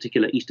 but he's a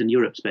particular Eastern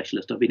Europe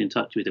specialist. I've been in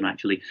touch with him,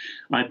 actually.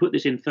 I put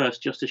this in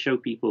first just to show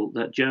people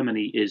that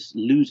Germany is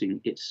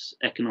losing its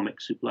economic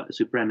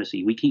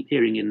supremacy. We keep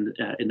hearing in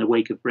the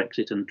wake of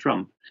Brexit and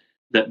Trump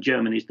that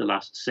Germany is the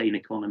last sane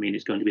economy and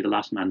it's going to be the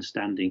last man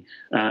standing.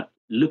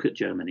 Look at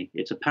Germany.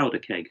 It's a powder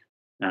keg.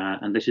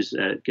 And this is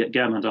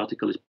German's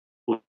article is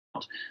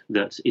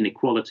that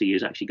inequality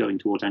is actually going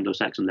towards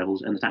Anglo-Saxon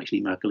levels, and that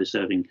actually Merkel is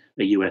serving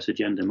a US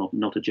agenda,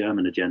 not a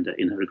German agenda,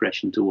 in her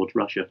aggression towards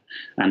Russia.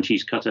 And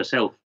she's cut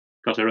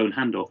her own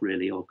hand off,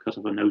 really, or cut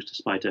off her nose to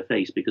spite her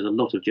face, because a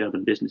lot of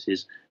German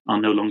businesses are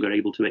no longer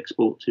able to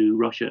export to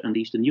Russia and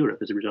Eastern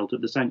Europe as a result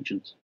of the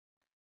sanctions.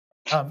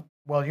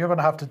 Well, you're going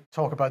to have to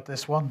talk about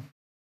this one.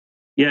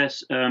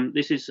 Yes,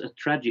 this is a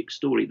tragic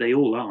story. They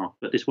all are,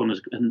 but this one has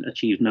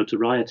achieved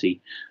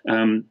notoriety.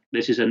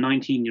 This is a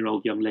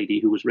 19-year-old young lady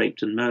who was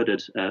raped and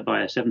murdered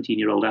by a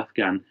 17-year-old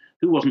Afghan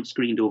who wasn't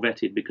screened or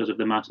vetted because of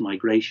the mass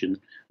migration.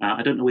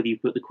 I don't know whether you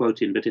put the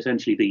quote in, but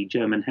essentially the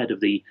German head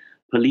of the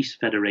Police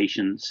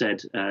Federation said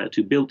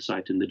to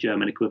Bild-Zeitung, the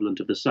German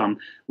equivalent of the Sun,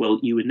 well,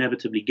 you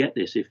inevitably get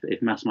this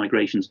if mass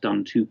migration's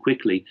done too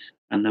quickly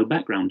and no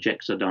background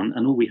checks are done,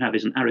 and all we have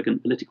is an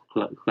arrogant political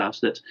class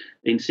that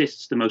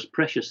insists the most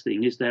precious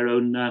thing is their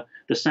own,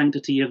 the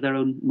sanctity of their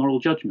own moral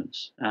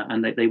judgments,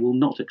 and they will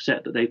not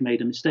accept that they've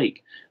made a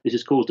mistake. This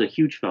has caused a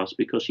huge fuss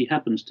because she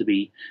happens to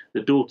be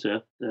the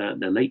daughter,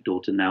 the late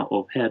daughter now,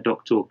 of Herr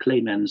Dr.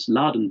 Clemens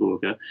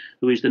Ladenburger,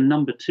 who is the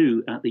number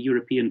 2 at the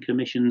European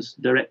Commission's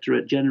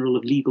Directorate General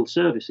of Legal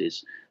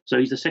Services. So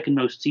he's the second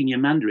most senior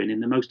Mandarin in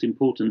the most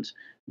important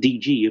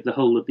DG of the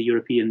whole of the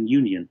European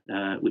Union,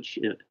 which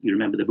you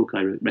remember the book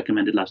I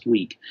recommended last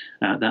week.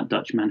 That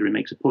Dutch Mandarin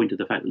makes a point of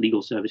the fact that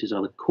legal services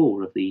are the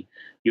core of the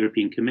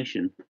European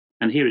Commission.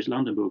 And here is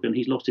Landenburg, and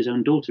he's lost his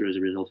own daughter as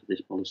a result of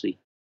this policy.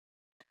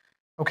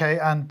 Okay,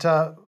 and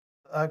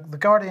the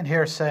Guardian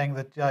here is saying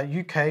that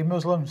UK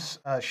Muslims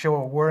show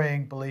a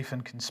worrying belief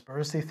in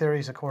conspiracy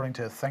theories, according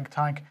to a think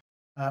tank.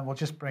 We'll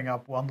just bring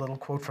up one little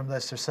quote from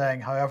this. They're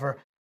saying, however,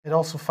 it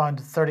also found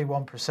that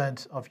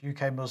 31% of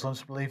UK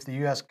Muslims believe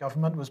the US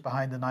government was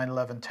behind the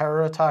 9/11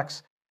 terror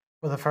attacks,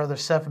 with a further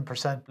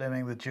 7%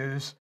 blaming the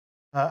Jews,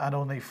 and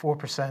only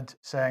 4%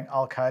 saying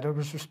Al-Qaeda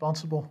was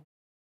responsible.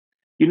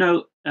 You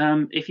know,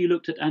 if you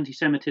looked at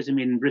anti-Semitism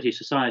in British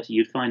society,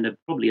 you'd find that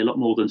probably a lot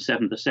more than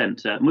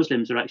 7%.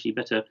 Muslims are actually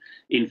better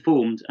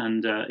informed,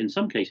 and in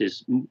some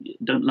cases,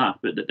 don't laugh,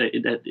 but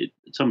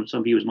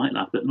some viewers might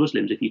laugh. But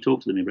Muslims, if you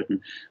talk to them in Britain,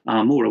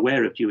 are more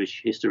aware of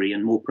Jewish history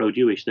and more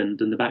pro-Jewish than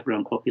the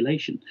background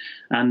population.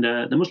 And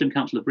the Muslim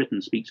Council of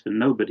Britain speaks for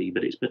nobody,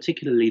 but it's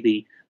particularly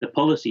the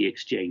Policy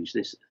Exchange,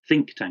 this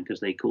think tank, as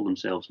they call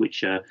themselves,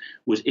 which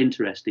was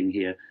interesting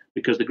here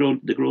because I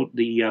was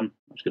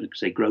going to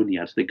say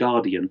Groniad, the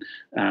Guardian,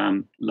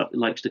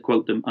 likes to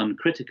quote them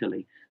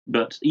uncritically,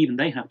 but even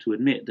they have to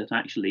admit that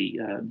actually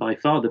by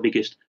far the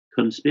biggest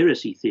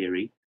conspiracy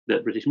theory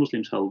that British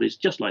Muslims hold is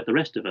just like the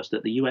rest of us,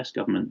 that the US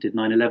government did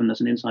 9/11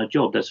 as an inside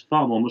job. There's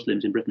far more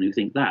Muslims in Britain who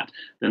think that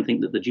than think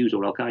that the Jews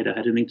or Al-Qaeda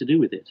had anything to do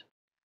with it.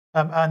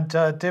 And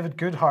David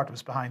Goodhart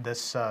was behind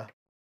this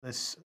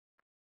this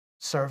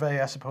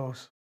survey, I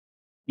suppose.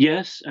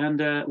 Yes,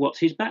 and what's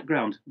his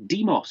background?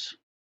 Demos.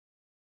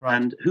 Right.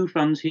 And who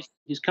funds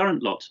his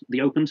current lot?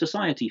 The Open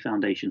Society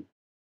Foundation.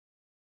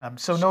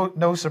 So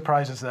no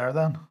surprises there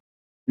then?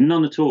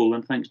 None at all,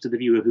 and thanks to the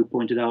viewer who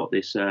pointed out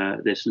this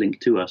link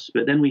to us.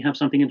 But then we have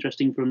something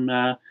interesting from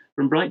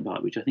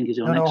Breitbart, which I think is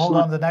your next slide. Hold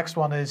on. The next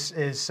one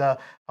is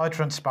how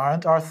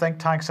transparent are think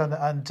tanks,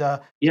 and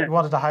we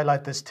wanted to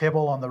highlight this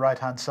table on the right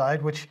hand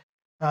side, which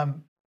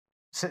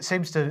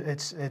seems to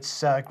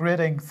it's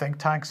grading think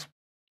tanks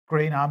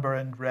green, amber,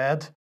 and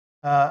red.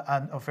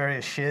 And of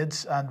various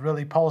shades, and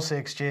really Policy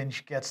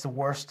Exchange gets the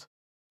worst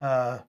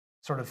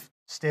sort of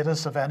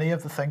status of any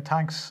of the think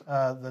tanks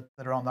that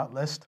are on that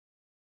list.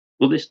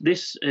 Well,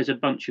 this is a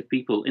bunch of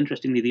people.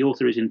 Interestingly, the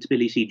author is in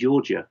Tbilisi,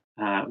 Georgia,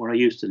 where I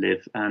used to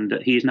live, and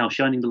he is now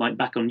shining the light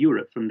back on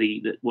Europe from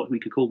the what we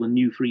could call the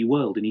new free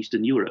world in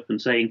Eastern Europe,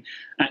 and saying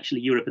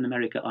actually Europe and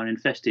America are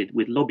infested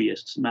with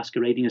lobbyists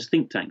masquerading as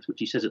think tanks, which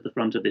he says at the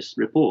front of this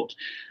report.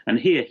 And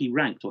here he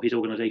ranked, or his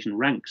organisation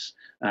ranks,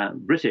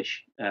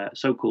 British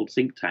so-called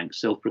think tanks,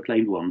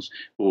 self-proclaimed ones,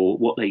 for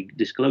what they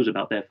disclose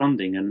about their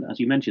funding. And as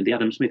you mentioned, the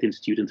Adam Smith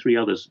Institute and 3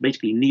 others,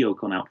 basically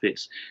neocon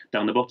outfits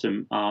down the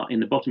bottom, are in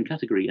the bottom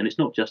category. And it's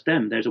not just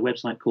them. There's a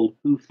website called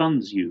Who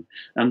Funds You?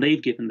 And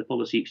they've given the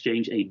Policy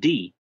Exchange a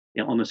D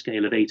on a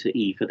scale of A to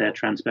E for their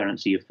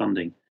transparency of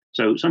funding.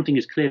 So something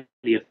is clearly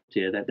afoot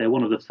here, that they're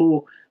one of the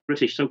 4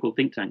 British so-called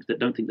think tanks that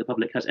don't think the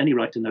public has any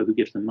right to know who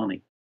gives them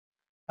money.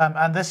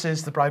 And this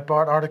is the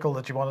Breitbart article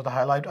that you wanted to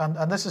highlight.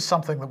 And this is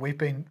something that we've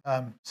been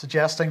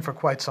suggesting for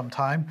quite some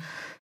time,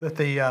 that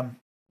the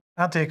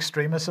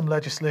anti-extremism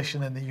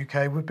legislation in the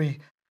UK would be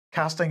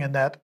casting a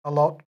net a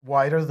lot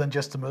wider than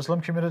just the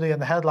Muslim community.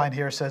 And the headline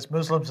here says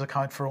Muslims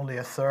account for only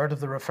 1/3 of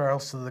the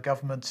referrals to the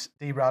government's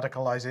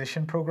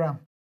de-radicalisation programme.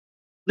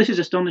 This is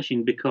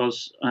astonishing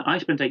because I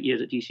spent 8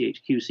 years at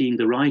GCHQ seeing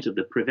the rise of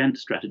the prevent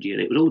strategy,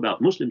 and it was all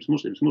about Muslims,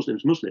 Muslims,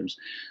 Muslims, Muslims.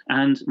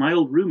 And my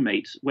old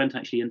roommate went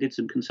actually and did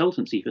some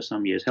consultancy for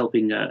some years,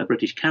 helping a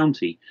British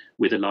county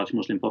with a large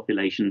Muslim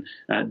population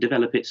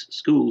develop its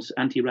schools'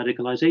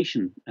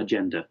 anti-radicalization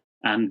agenda,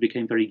 and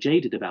became very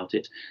jaded about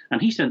it.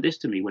 And he sent this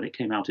to me when it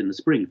came out in the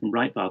spring from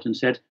Breitbart and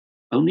said,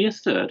 only a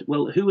third?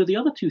 Well, who are the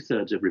other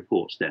 2/3 of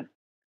reports then?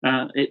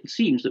 It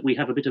seems that we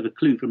have a bit of a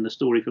clue from the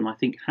story from, I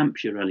think,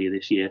 Hampshire earlier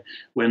this year,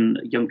 when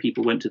young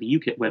people went to the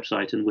UKIP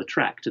website and were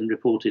tracked and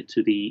reported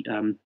to the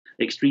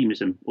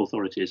extremism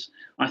authorities.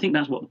 I think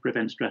that's what the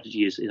prevent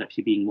strategy is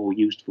actually being more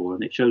used for,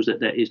 and it shows that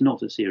there is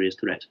not a serious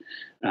threat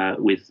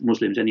with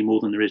Muslims any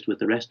more than there is with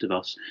the rest of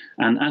us.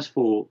 And as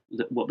for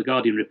what the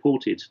Guardian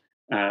reported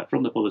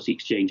from the Policy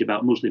Exchange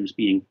about Muslims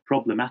being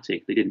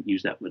problematic, they didn't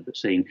use that word, but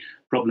saying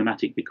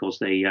problematic because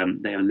they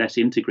are less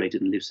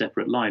integrated and live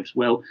separate lives.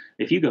 Well,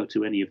 if you go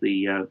to any of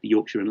the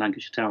Yorkshire and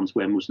Lancashire towns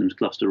where Muslims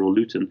cluster, or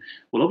Luton,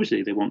 well,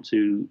 obviously they want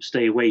to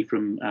stay away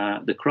from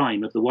the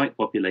crime of the white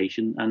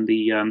population and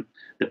the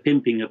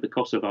pimping of the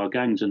Kosovar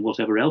gangs and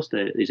whatever else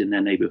there is in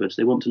their neighbourhoods.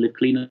 They want to live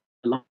cleaner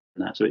than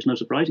that, so it's no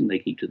surprising they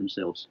keep to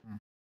themselves.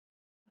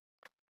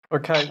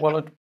 Okay,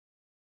 well,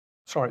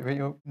 sorry,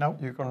 no,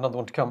 you've got another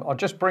one to come. I'll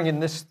just bring in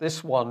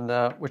this one,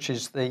 which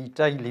is the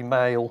Daily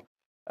Mail.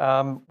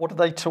 What are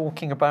they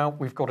talking about?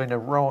 We've got an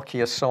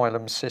Iraqi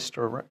asylum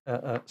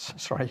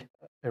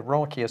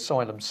Iraqi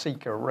asylum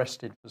seeker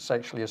arrested for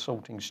sexually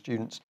assaulting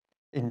students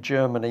in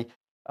Germany.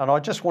 And I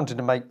just wanted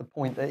to make the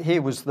point that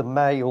here was the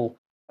Mail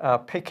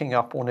picking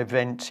up on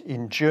event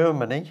in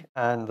Germany,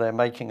 and they're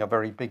making a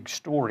very big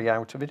story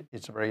out of it.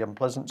 It's a very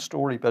unpleasant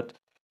story, but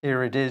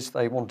here it is.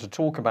 They want to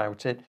talk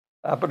about it.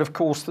 But of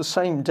course, the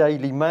same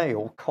Daily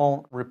Mail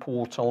can't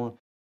report on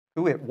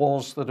who it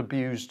was that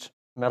abused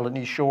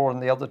Melanie Shaw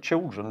and the other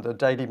children. The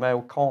Daily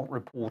Mail can't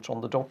report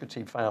on the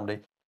Doherty family.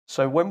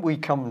 So when we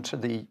come to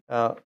the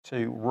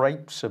to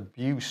rapes,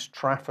 abuse,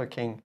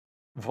 trafficking,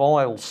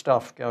 vile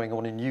stuff going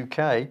on in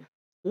UK,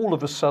 all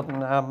of a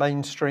sudden our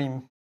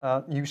mainstream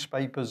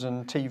newspapers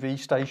and TV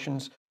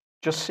stations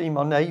just seem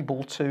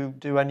unable to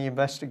do any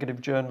investigative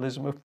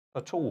journalism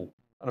at all.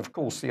 And of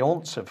course, the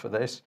answer for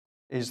this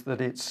is that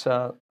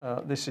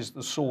this is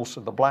the source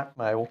of the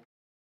blackmail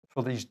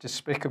for these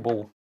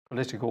despicable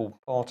political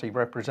party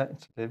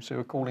representatives who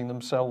are calling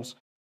themselves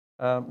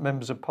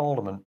members of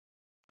parliament.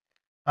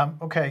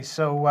 Okay,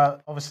 so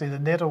obviously the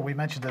NATO, we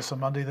mentioned this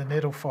on Monday, the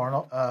NATO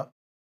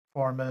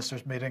foreign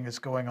ministers meeting is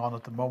going on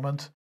at the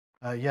moment.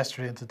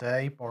 Yesterday and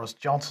today, Boris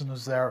Johnson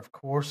was there, of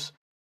course,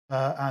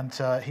 and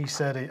he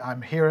said,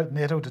 I'm here at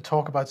NATO to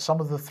talk about some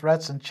of the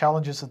threats and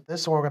challenges that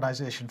this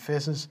organization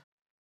faces.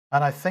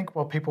 And I think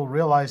what people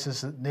realize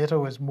is that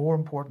NATO is more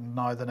important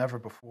now than ever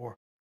before.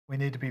 We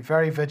need to be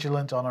very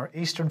vigilant on our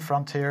eastern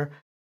frontier,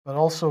 but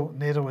also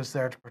NATO is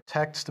there to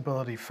protect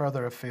stability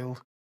further afield.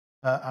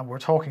 And we're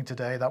talking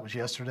today, that was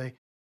yesterday,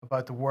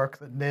 about the work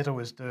that NATO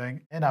is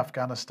doing in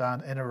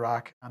Afghanistan, in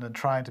Iraq, and in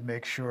trying to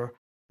make sure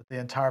that the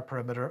entire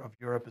perimeter of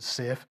Europe is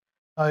safe.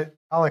 Now,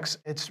 Alex,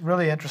 it's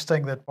really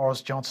interesting that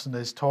Boris Johnson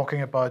is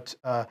talking about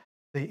the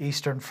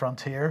eastern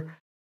frontier,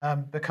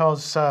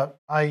 because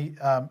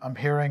I'm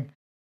hearing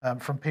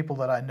from people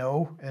that I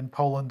know in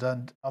Poland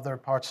and other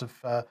parts of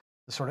the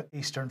sort of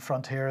eastern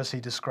frontier, as he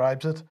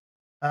describes it,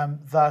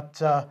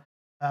 that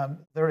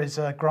there is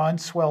a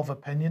groundswell of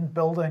opinion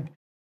building,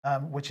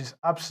 which is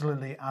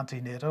absolutely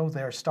anti-NATO.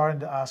 They're starting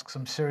to ask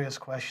some serious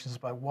questions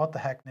about what the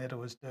heck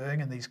NATO is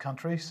doing in these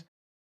countries,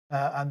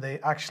 and they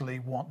actually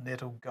want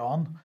NATO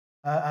gone.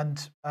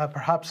 And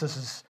perhaps this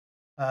is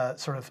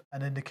sort of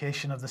an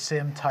indication of the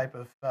same type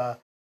of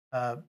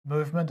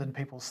movement in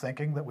people's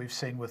thinking that we've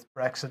seen with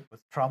Brexit,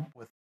 with Trump,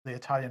 with the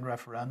Italian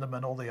referendum,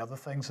 and all the other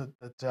things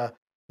that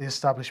the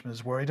establishment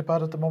is worried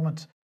about at the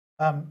moment.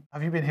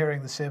 Have you been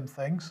hearing the same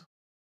things?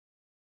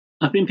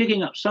 I've been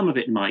picking up some of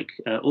it, Mike.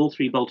 All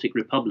three Baltic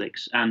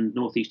republics and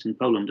northeastern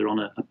Poland are on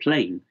a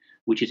plain,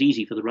 which is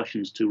easy for the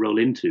Russians to roll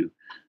into,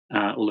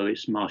 although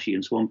it's marshy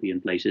and swampy in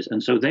places.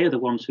 And so they are the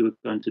ones who are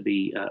going to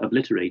be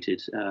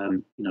obliterated,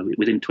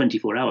 within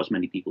 24 hours,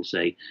 many people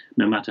say,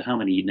 no matter how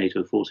many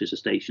NATO forces are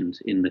stationed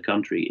in the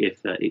country,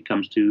 if it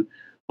comes to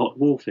hot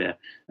warfare,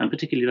 and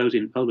particularly those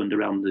in Poland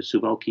around the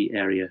Suwałki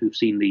area who've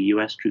seen the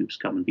US troops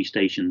come and be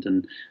stationed,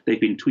 and they've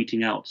been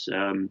tweeting out,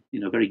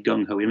 very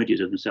gung-ho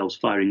images of themselves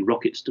firing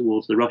rockets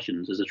towards the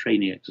Russians as a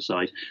training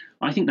exercise.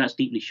 I think that's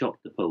deeply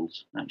shocked the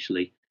Poles,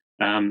 actually.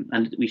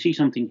 And we see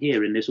something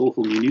here in this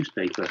awful new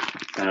newspaper,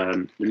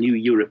 the New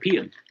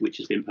European, which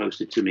has been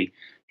posted to me.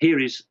 Here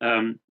is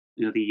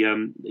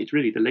it's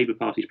really the Labour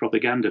Party's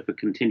propaganda for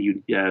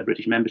continued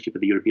British membership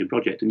of the European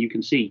project, and you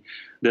can see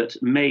that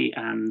May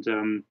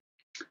and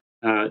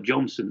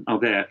Johnson are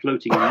there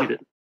floating in the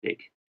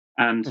mid-Atlantic,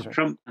 and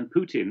Trump and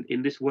Putin,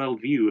 in this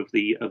worldview of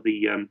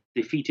the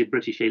defeated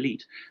British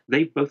elite,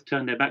 they've both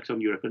turned their backs on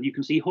Europe, and you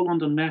can see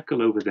Holland and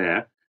Merkel over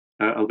there,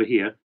 over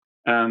here,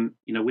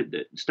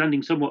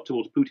 standing somewhat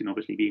towards Putin,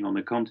 obviously being on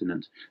the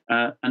continent,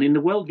 and in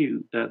the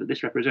worldview that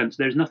this represents,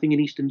 there's nothing in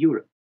Eastern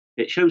Europe.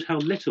 It shows how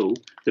little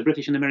the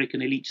British and American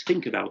elites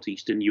think about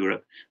Eastern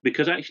Europe,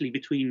 because actually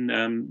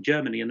between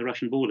Germany and the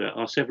Russian border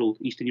are several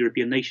Eastern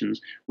European nations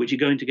which are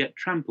going to get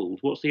trampled.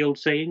 What's the old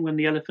saying? When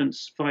the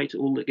elephants fight,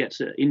 all that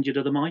gets injured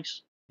are the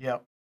mice. Yeah.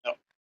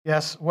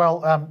 Yes.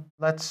 Well,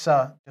 let's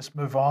just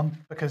move on,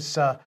 because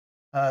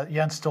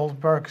Jens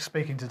Stoltenberg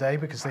speaking today,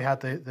 because they had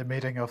the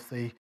meeting of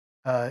the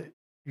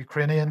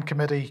Ukrainian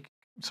committee.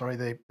 Sorry,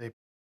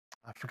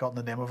 I've forgotten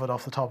the name of it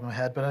off the top of my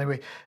head. But anyway,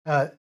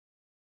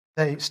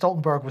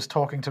 Stoltenberg was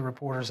talking to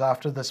reporters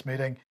after this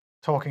meeting,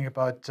 talking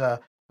about a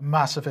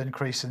massive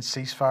increase in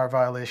ceasefire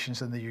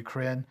violations in the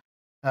Ukraine.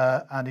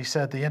 And he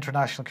said the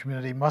international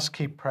community must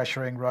keep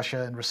pressuring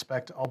Russia in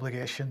respect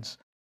obligations,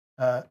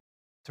 to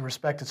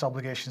respect its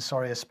obligations,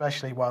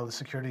 especially while the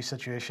security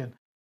situation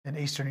in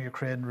eastern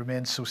Ukraine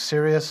remains so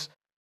serious.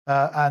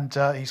 And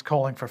he's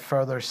calling for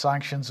further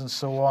sanctions and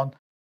so on.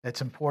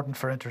 It's important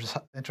for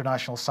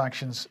international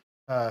sanctions,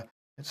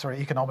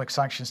 economic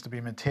sanctions to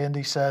be maintained,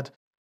 he said.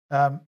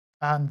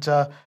 And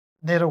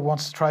NATO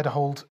wants to try to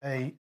hold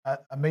a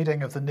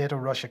meeting of the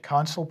NATO-Russia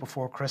Council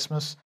before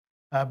Christmas,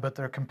 but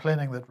they're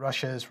complaining that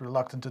Russia is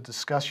reluctant to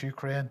discuss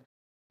Ukraine,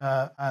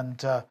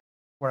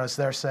 whereas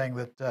they're saying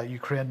that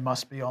Ukraine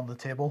must be on the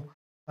table.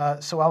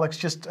 So, Alex,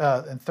 just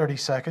in 30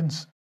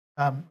 seconds,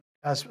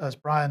 as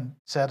Brian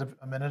said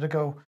a minute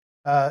ago,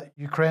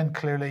 Ukraine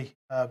clearly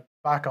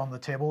back on the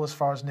table as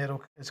far as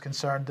NATO is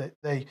concerned.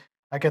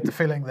 I get the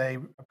feeling they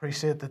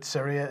appreciate that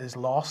Syria is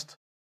lost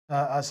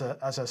as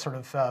a sort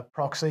of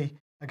proxy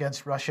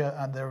against Russia,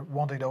 and they're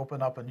wanting to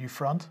open up a new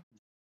front.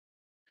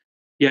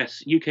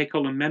 Yes, UK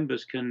column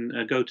members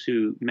can go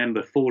to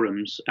member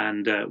forums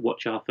and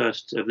watch our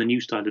first of the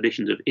new style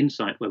editions of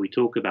Insight, where we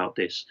talk about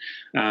this.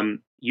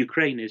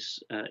 Ukraine is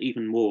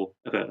even more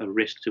of a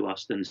risk to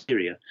us than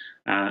Syria.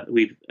 A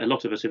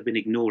lot of us have been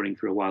ignoring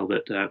for a while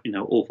that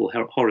awful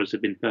horrors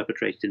have been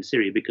perpetrated in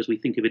Syria because we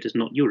think of it as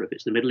not Europe,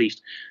 it's the Middle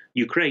East.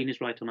 Ukraine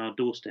is right on our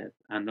doorstep,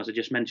 and as I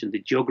just mentioned,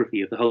 the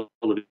geography of the whole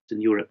of Eastern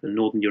Europe and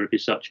Northern Europe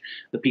is such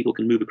that people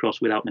can move across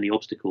without many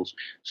obstacles.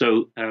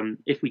 So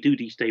if we do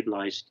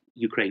destabilize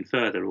Ukraine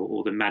further,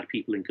 or the mad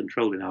people in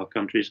control in our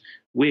countries,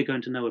 we're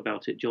going to know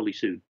about it jolly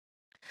soon.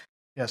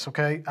 Yes,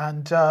 okay.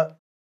 And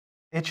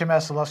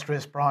HMS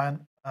Illustrious,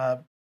 Brian,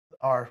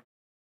 our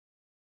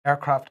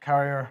aircraft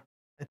carrier,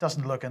 it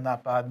doesn't look in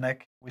that bad,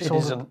 Nick. We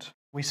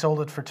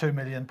sold it for £2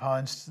 million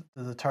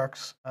to the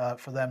Turks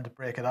for them to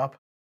break it up.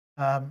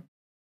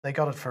 They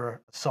got it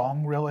for a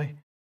song, really,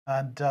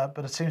 but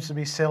it seems to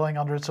be sailing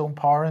under its own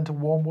power into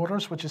warm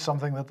waters, which is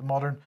something that the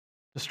modern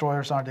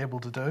destroyers aren't able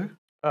to do.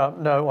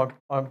 No,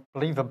 I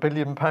believe £1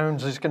 billion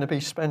is going to be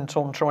spent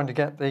on trying to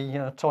get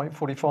the Type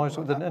 45s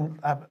with an.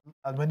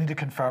 And we need to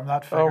confirm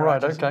that figure. Oh,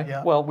 right, okay.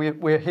 Yeah. Well,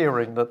 we're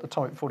hearing that the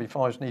Type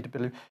 45s need £1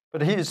 billion.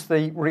 But here's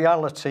the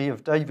reality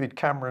of David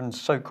Cameron's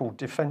so-called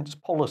defence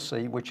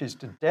policy, which is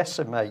to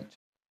decimate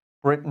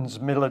Britain's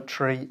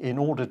military in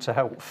order to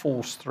help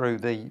force through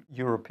the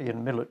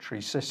European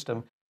military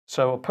system.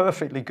 So a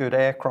perfectly good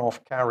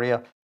aircraft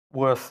carrier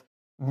worth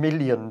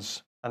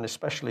millions, and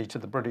especially to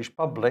the British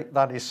public,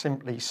 that is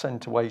simply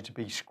sent away to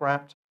be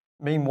scrapped.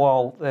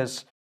 Meanwhile,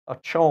 there's a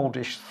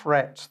childish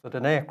threat that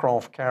an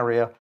aircraft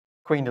carrier,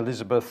 Queen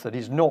Elizabeth, that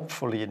is not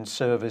fully in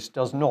service,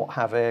 does not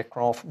have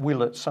aircraft,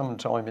 will at some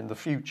time in the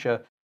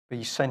future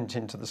be sent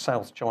into the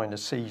South China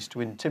Seas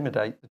to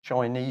intimidate the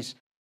Chinese.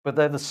 But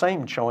they're the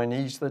same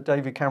Chinese that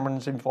David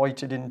Cameron's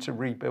invited in to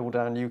rebuild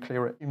our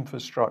nuclear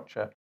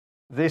infrastructure.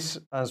 This,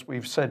 as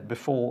we've said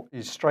before,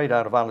 is straight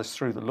out of Alice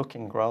Through the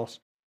Looking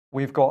Glass.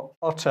 We've got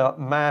utter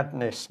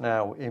madness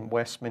now in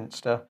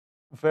Westminster,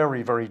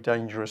 very, very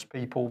dangerous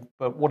people,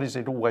 but what is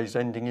it always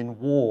ending in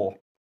war?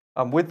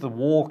 And with the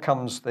war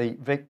comes the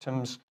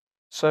victims.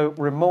 So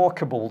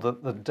remarkable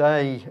that the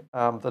day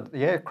that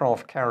the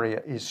aircraft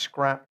carrier is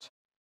scrapped,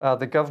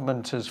 the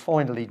government has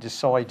finally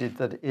decided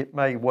that it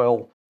may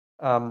well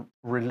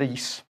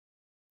release,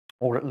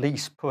 or at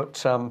least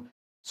put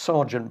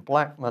Sergeant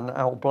Blackman,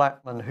 Al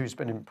Blackman, who's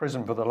been in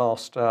prison for the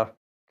last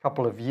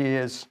couple of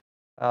years,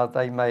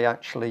 they may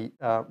actually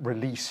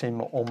release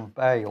him on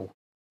bail.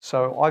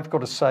 So I've got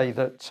to say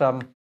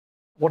that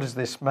what is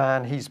this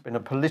man? He's been a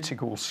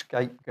political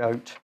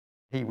scapegoat.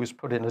 He was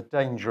put in a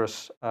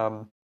dangerous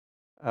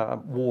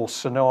war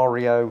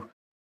scenario,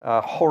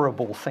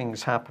 horrible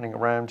things happening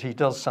around. He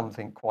does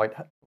something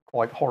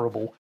quite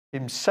horrible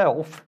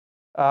himself,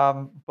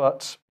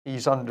 but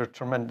he's under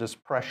tremendous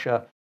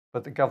pressure,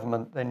 but the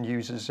government then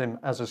uses him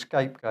as a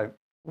scapegoat.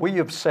 We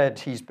have said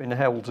he's been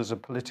held as a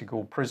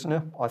political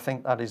prisoner. I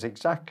think that is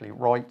exactly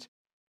right.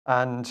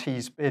 And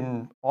he's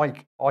been,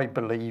 I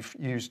believe,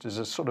 used as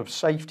a sort of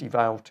safety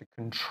valve to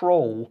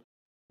control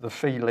the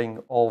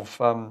feeling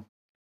of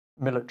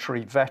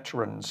military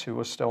veterans who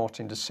are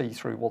starting to see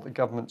through what the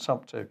government's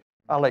up to.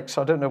 Alex,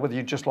 I don't know whether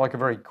you'd just like a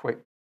very quick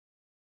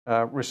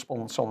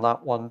response on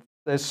that one.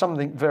 There's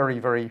something very,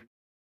 very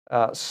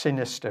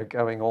sinister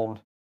going on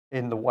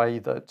in the way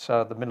that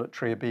the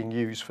military are being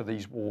used for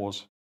these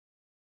wars.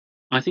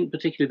 I think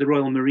particularly the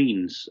Royal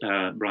Marines,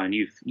 Brian.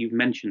 You've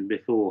mentioned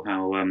before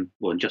how,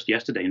 well, just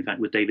yesterday, in fact,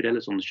 with David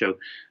Ellis on the show,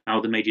 how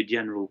the Major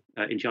General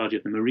in charge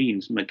of the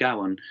Marines,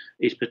 McGowan,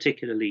 is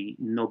particularly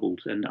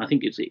nobbled, and I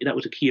think that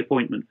was a key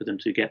appointment for them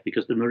to get,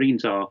 because the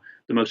Marines are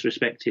the most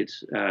respected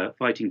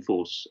fighting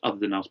force, other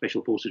than our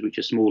special forces, which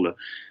are smaller,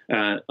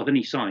 of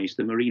any size.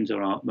 The Marines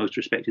are our most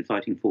respected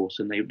fighting force,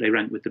 and they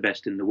rank with the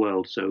best in the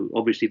world. So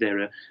obviously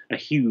they're a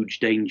huge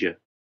danger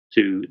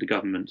to the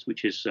government,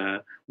 which is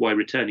why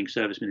returning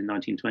servicemen in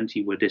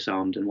 1920 were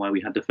disarmed, and why we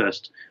had the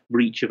first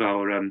breach of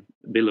our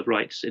Bill of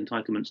Rights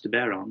entitlements to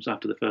bear arms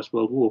after the First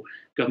World War.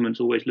 Governments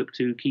always look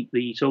to keep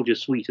the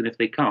soldiers sweet, and if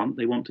they can't,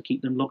 they want to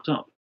keep them locked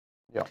up.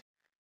 Yeah.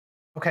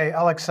 Okay,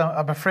 Alex,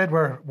 I'm afraid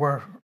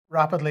we're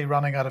rapidly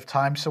running out of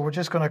time, so we're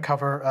just going to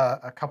cover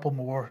a couple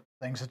more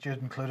things that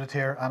you'd included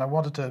here. And I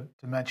wanted to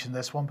mention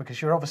this one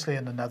because you're obviously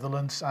in the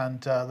Netherlands,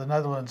 and the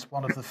Netherlands,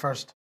 one of the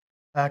first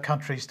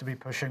countries to be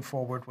pushing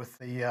forward with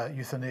the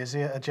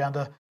euthanasia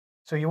agenda.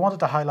 So you wanted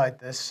to highlight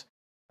this,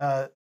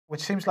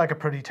 which seems like a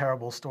pretty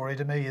terrible story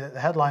to me. The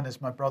headline is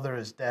 "My Brother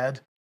is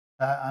Dead,"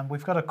 and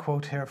we've got a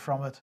quote here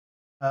from it.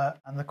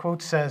 And the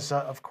quote says,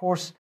 of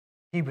course,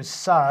 he was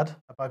sad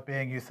about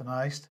being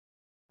euthanized.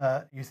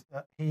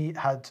 He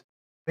had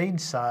been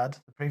sad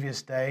the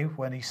previous day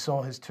when he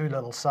saw his two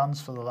little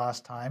sons for the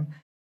last time.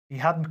 He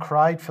hadn't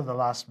cried for the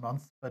last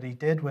month, but he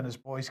did when his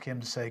boys came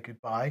to say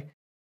goodbye.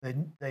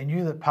 They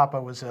knew that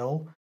Papa was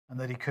ill and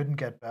that he couldn't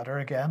get better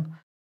again,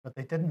 but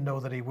they didn't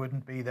know that he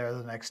wouldn't be there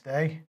the next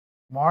day.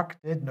 Mark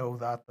did know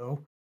that,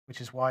 though,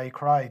 which is why he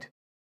cried.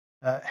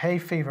 Hay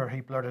fever,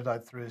 he blurted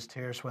out through his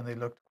tears when they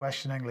looked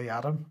questioningly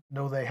at him.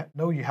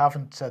 No, you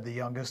haven't, said the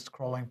youngest,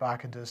 crawling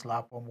back into his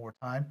lap one more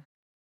time.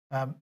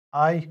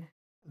 I,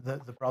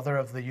 the brother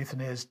of the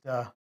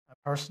euthanized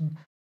person,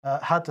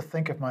 had to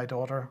think of my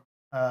daughter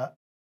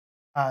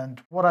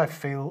and what I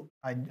feel.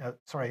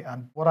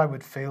 And what I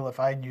would feel if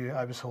I knew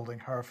I was holding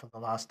her for the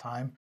last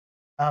time.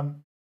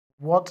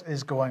 What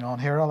is going on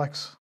here,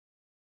 Alex?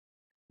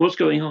 What's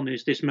going on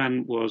is this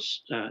man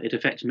was, it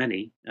affects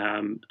many,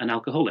 an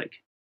alcoholic.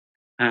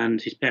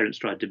 And his parents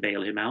tried to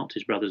bail him out.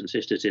 His brothers and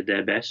sisters did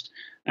their best.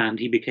 And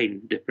he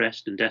became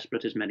depressed and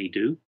desperate, as many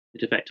do.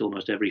 It affects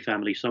almost every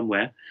family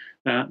somewhere.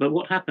 But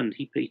what happened?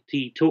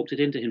 He talked it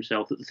into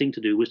himself that the thing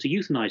to do was to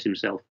euthanize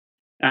himself.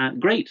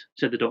 Great,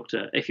 said the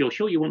doctor. If you're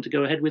sure you want to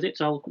go ahead with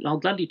it, I'll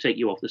gladly take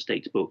you off the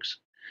state's books.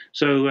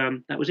 So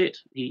that was it.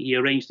 He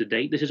arranged a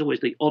date. This is always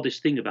the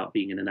oddest thing about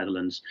being in the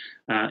Netherlands,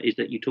 is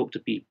that you talk to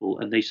people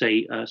and they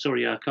say,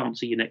 sorry, I can't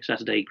see you next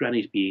Saturday.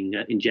 Granny's being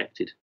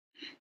injected.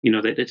 You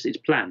know, it's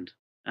planned.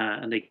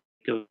 And they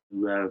go,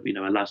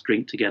 a last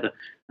drink together,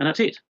 and that's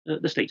it.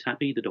 The state's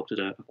happy. The doctors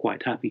are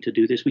quite happy to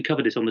do this. We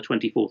covered this on the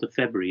 24th of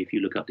February, if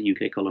you look up the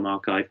UK Column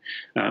Archive,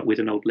 with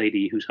an old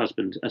lady whose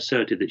husband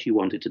asserted that she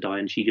wanted to die,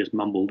 and she just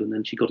mumbled, and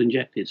then she got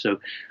injected. So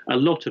a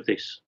lot of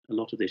this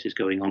is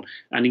going on,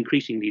 and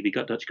increasingly the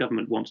Dutch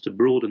government wants to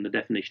broaden the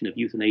definition of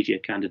euthanasia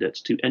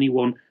candidates to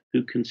anyone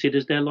who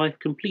considers their life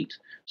complete.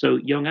 So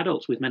young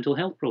adults with mental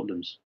health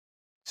problems.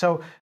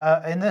 So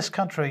in this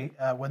country,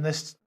 when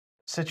this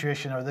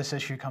situation or this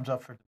issue comes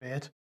up for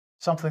debate,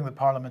 something that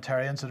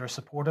parliamentarians that are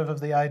supportive of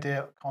the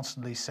idea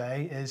constantly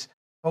say is,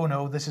 oh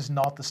no, this is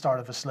not the start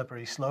of a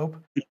slippery slope.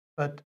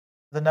 But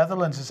the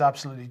Netherlands is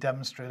absolutely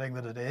demonstrating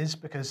that it is,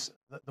 because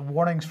the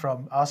warnings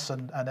from us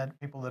and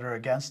people that are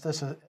against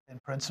this in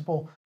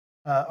principle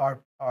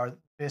are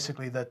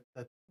basically that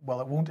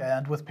well, it won't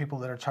end with people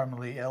that are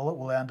terminally ill. It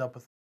will end up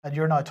with, and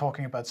you're now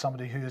talking about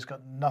somebody who has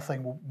got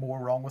nothing more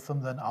wrong with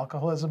them than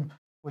alcoholism,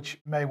 which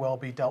may well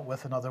be dealt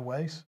with in other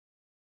ways.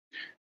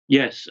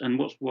 Yes, and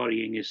what's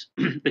worrying is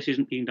this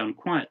isn't being done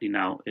quietly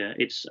now.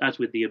 It's, as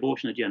with the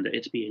abortion agenda,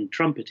 it's being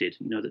trumpeted.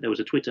 You know that there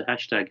was a Twitter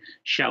hashtag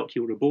 "Shout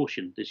Your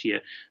Abortion" this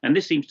year, and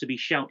this seems to be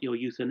 "Shout Your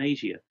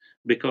Euthanasia,"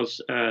 because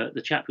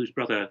the chap whose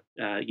brother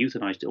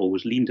euthanized or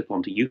was leaned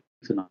upon to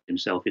euthanize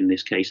himself in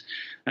this case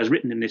has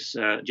written in this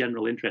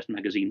general interest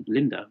magazine,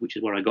 Linda, which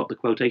is where I got the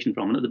quotation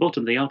from. And at the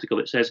bottom of the article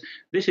it says,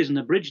 "This is an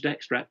abridged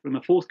extract from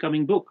a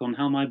forthcoming book on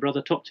how my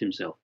brother topped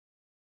himself."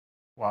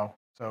 Wow.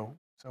 So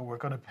we're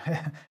going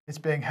to, it's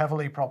being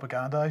heavily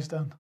propagandized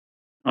then?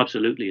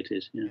 Absolutely it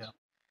is, yes. Yeah.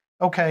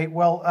 Okay,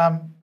 well,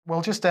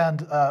 we'll just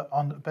end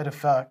on a bit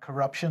of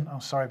corruption. Oh,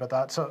 sorry about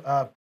that.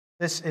 So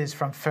this is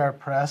from Fair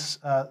Press.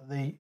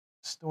 The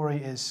story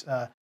is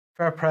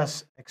Fair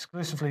Press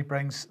exclusively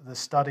brings the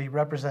study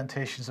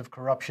Representations of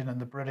Corruption in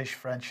the British,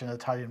 French and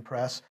Italian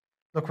Press.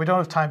 Look, we don't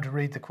have time to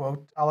read the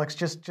quote. Alex,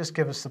 just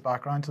give us the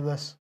background to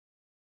this.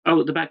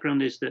 Oh, the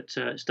background is that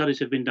studies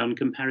have been done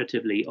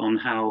comparatively on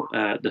how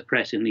the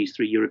press in these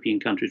three European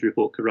countries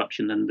report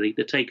corruption, and the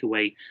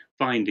takeaway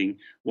finding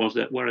was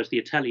that whereas the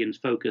Italians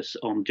focus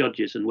on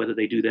judges and whether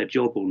they do their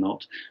job or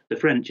not, the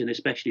French and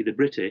especially the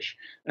British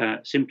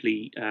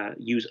simply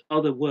use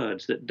other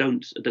words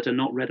that are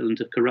not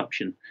redolent of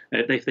corruption.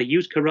 If they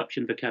use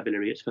corruption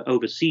vocabulary, it's for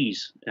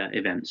overseas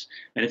events,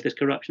 and if there's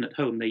corruption at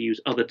home, they use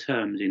other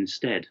terms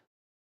instead.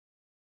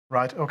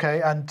 Right.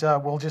 Okay, and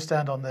we'll just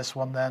end on this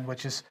one then,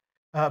 which is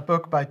a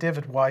book by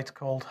David White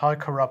called How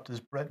Corrupt is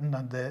Britain?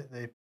 And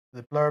the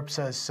the blurb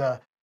says,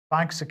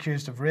 banks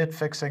accused of rate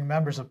fixing,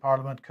 members of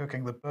parliament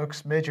cooking the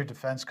books, major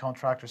defence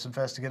contractors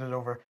investigated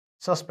over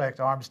suspect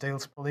arms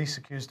deals, police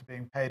accused of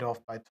being paid off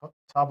by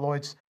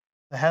tabloids.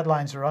 The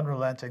headlines are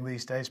unrelenting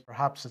these days.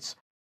 Perhaps it's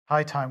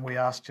high time we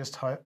ask just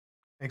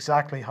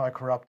exactly how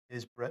corrupt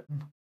is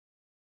Britain?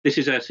 This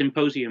is a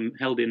symposium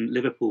held in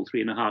Liverpool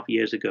 3.5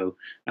 years ago,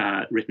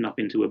 written up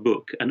into a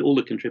book, and all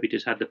the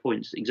contributors had the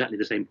points, exactly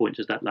the same points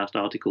as that last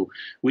article,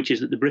 which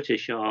is that the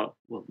British are,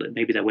 well,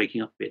 maybe they're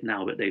waking up a bit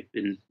now, but they've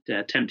been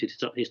tempted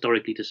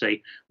historically to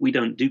say, we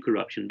don't do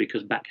corruption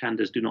because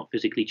backhanders do not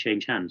physically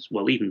change hands.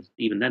 Well,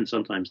 even then,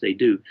 sometimes they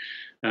do.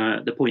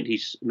 The point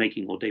he's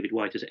making, or David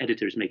White as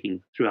editor is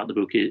making throughout the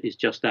book, is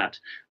just that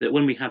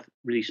when we have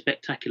really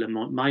spectacular,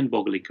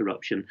 mind-boggling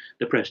corruption,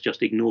 the press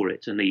just ignore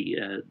it. And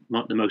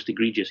the most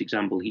egregious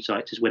example he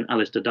cites is when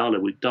Alistair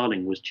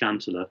Darling was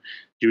Chancellor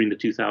during the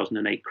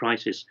 2008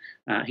 crisis.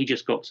 He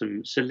just got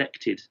some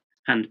selected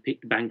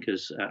hand-picked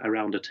bankers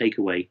around a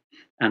takeaway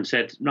and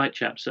said, right,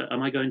 chaps,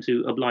 am I going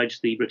to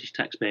oblige the British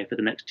taxpayer for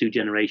the next 2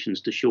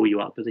 generations to shore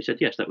you up? And they said,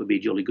 yes, that would be a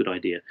jolly good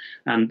idea.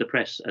 And the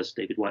press, as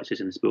David White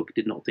says in his book,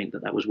 did not think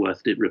that that was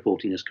worth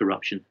reporting as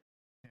corruption.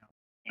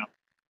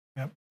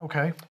 Yeah.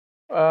 Okay.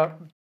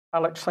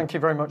 Alex, thank you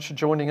very much for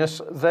joining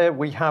us. There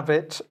we have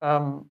it.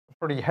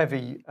 Pretty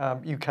heavy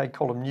UK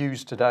column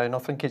news today, and I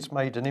think it's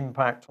made an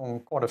impact on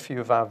quite a few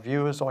of our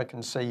viewers. I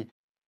can see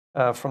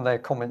from their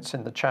comments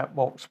in the chat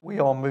box, we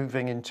are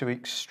moving into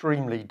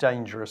extremely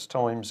dangerous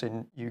times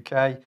in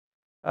UK.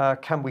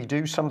 Can we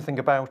do something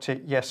about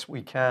it? Yes,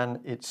 we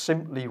can. It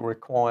simply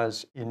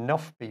requires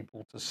enough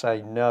people to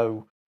say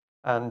no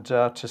and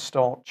to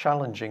start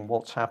challenging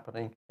what's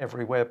happening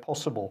everywhere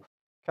possible.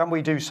 Can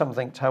we do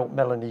something to help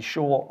Melanie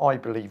Shaw? I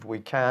believe we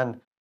can.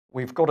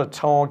 We've got a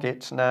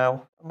target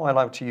now. Am I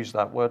allowed to use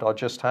that word? I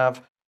just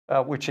have,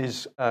 which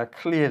is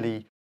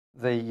clearly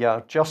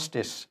the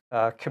Justice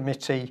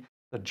Committee.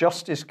 The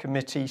Justice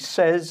Committee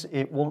says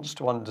it wants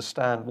to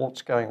understand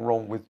what's going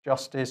wrong with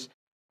justice.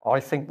 I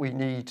think we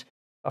need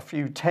a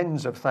few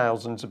tens of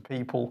thousands of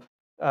people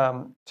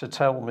to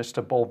tell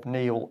Mr. Bob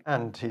Neal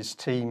and his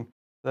team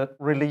that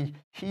really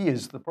he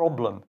is the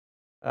problem.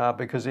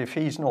 Because if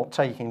he's not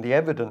taking the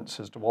evidence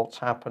as to what's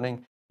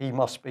happening, he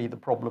must be the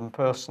problem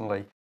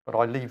personally. But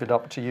I leave it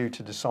up to you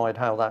to decide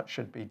how that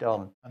should be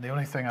done. And the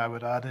only thing I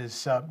would add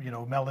is,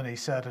 Melanie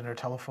said in her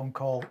telephone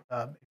call,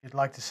 if you'd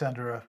like to send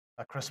her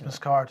a Christmas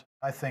card,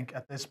 I think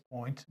at this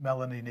point,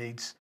 Melanie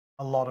needs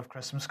a lot of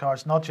Christmas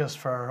cards, not just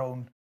for her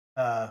own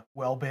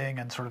well-being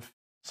and sort of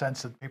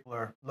sense that people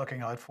are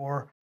looking out for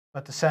her,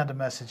 but to send a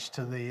message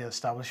to the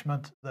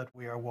establishment that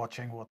we are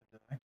watching what they're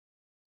doing.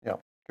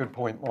 Yeah, good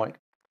point, Mike.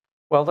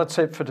 Well, that's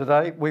it for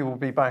today. We will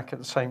be back at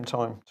the same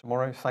time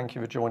tomorrow. Thank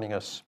you for joining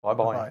us.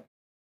 Bye-bye.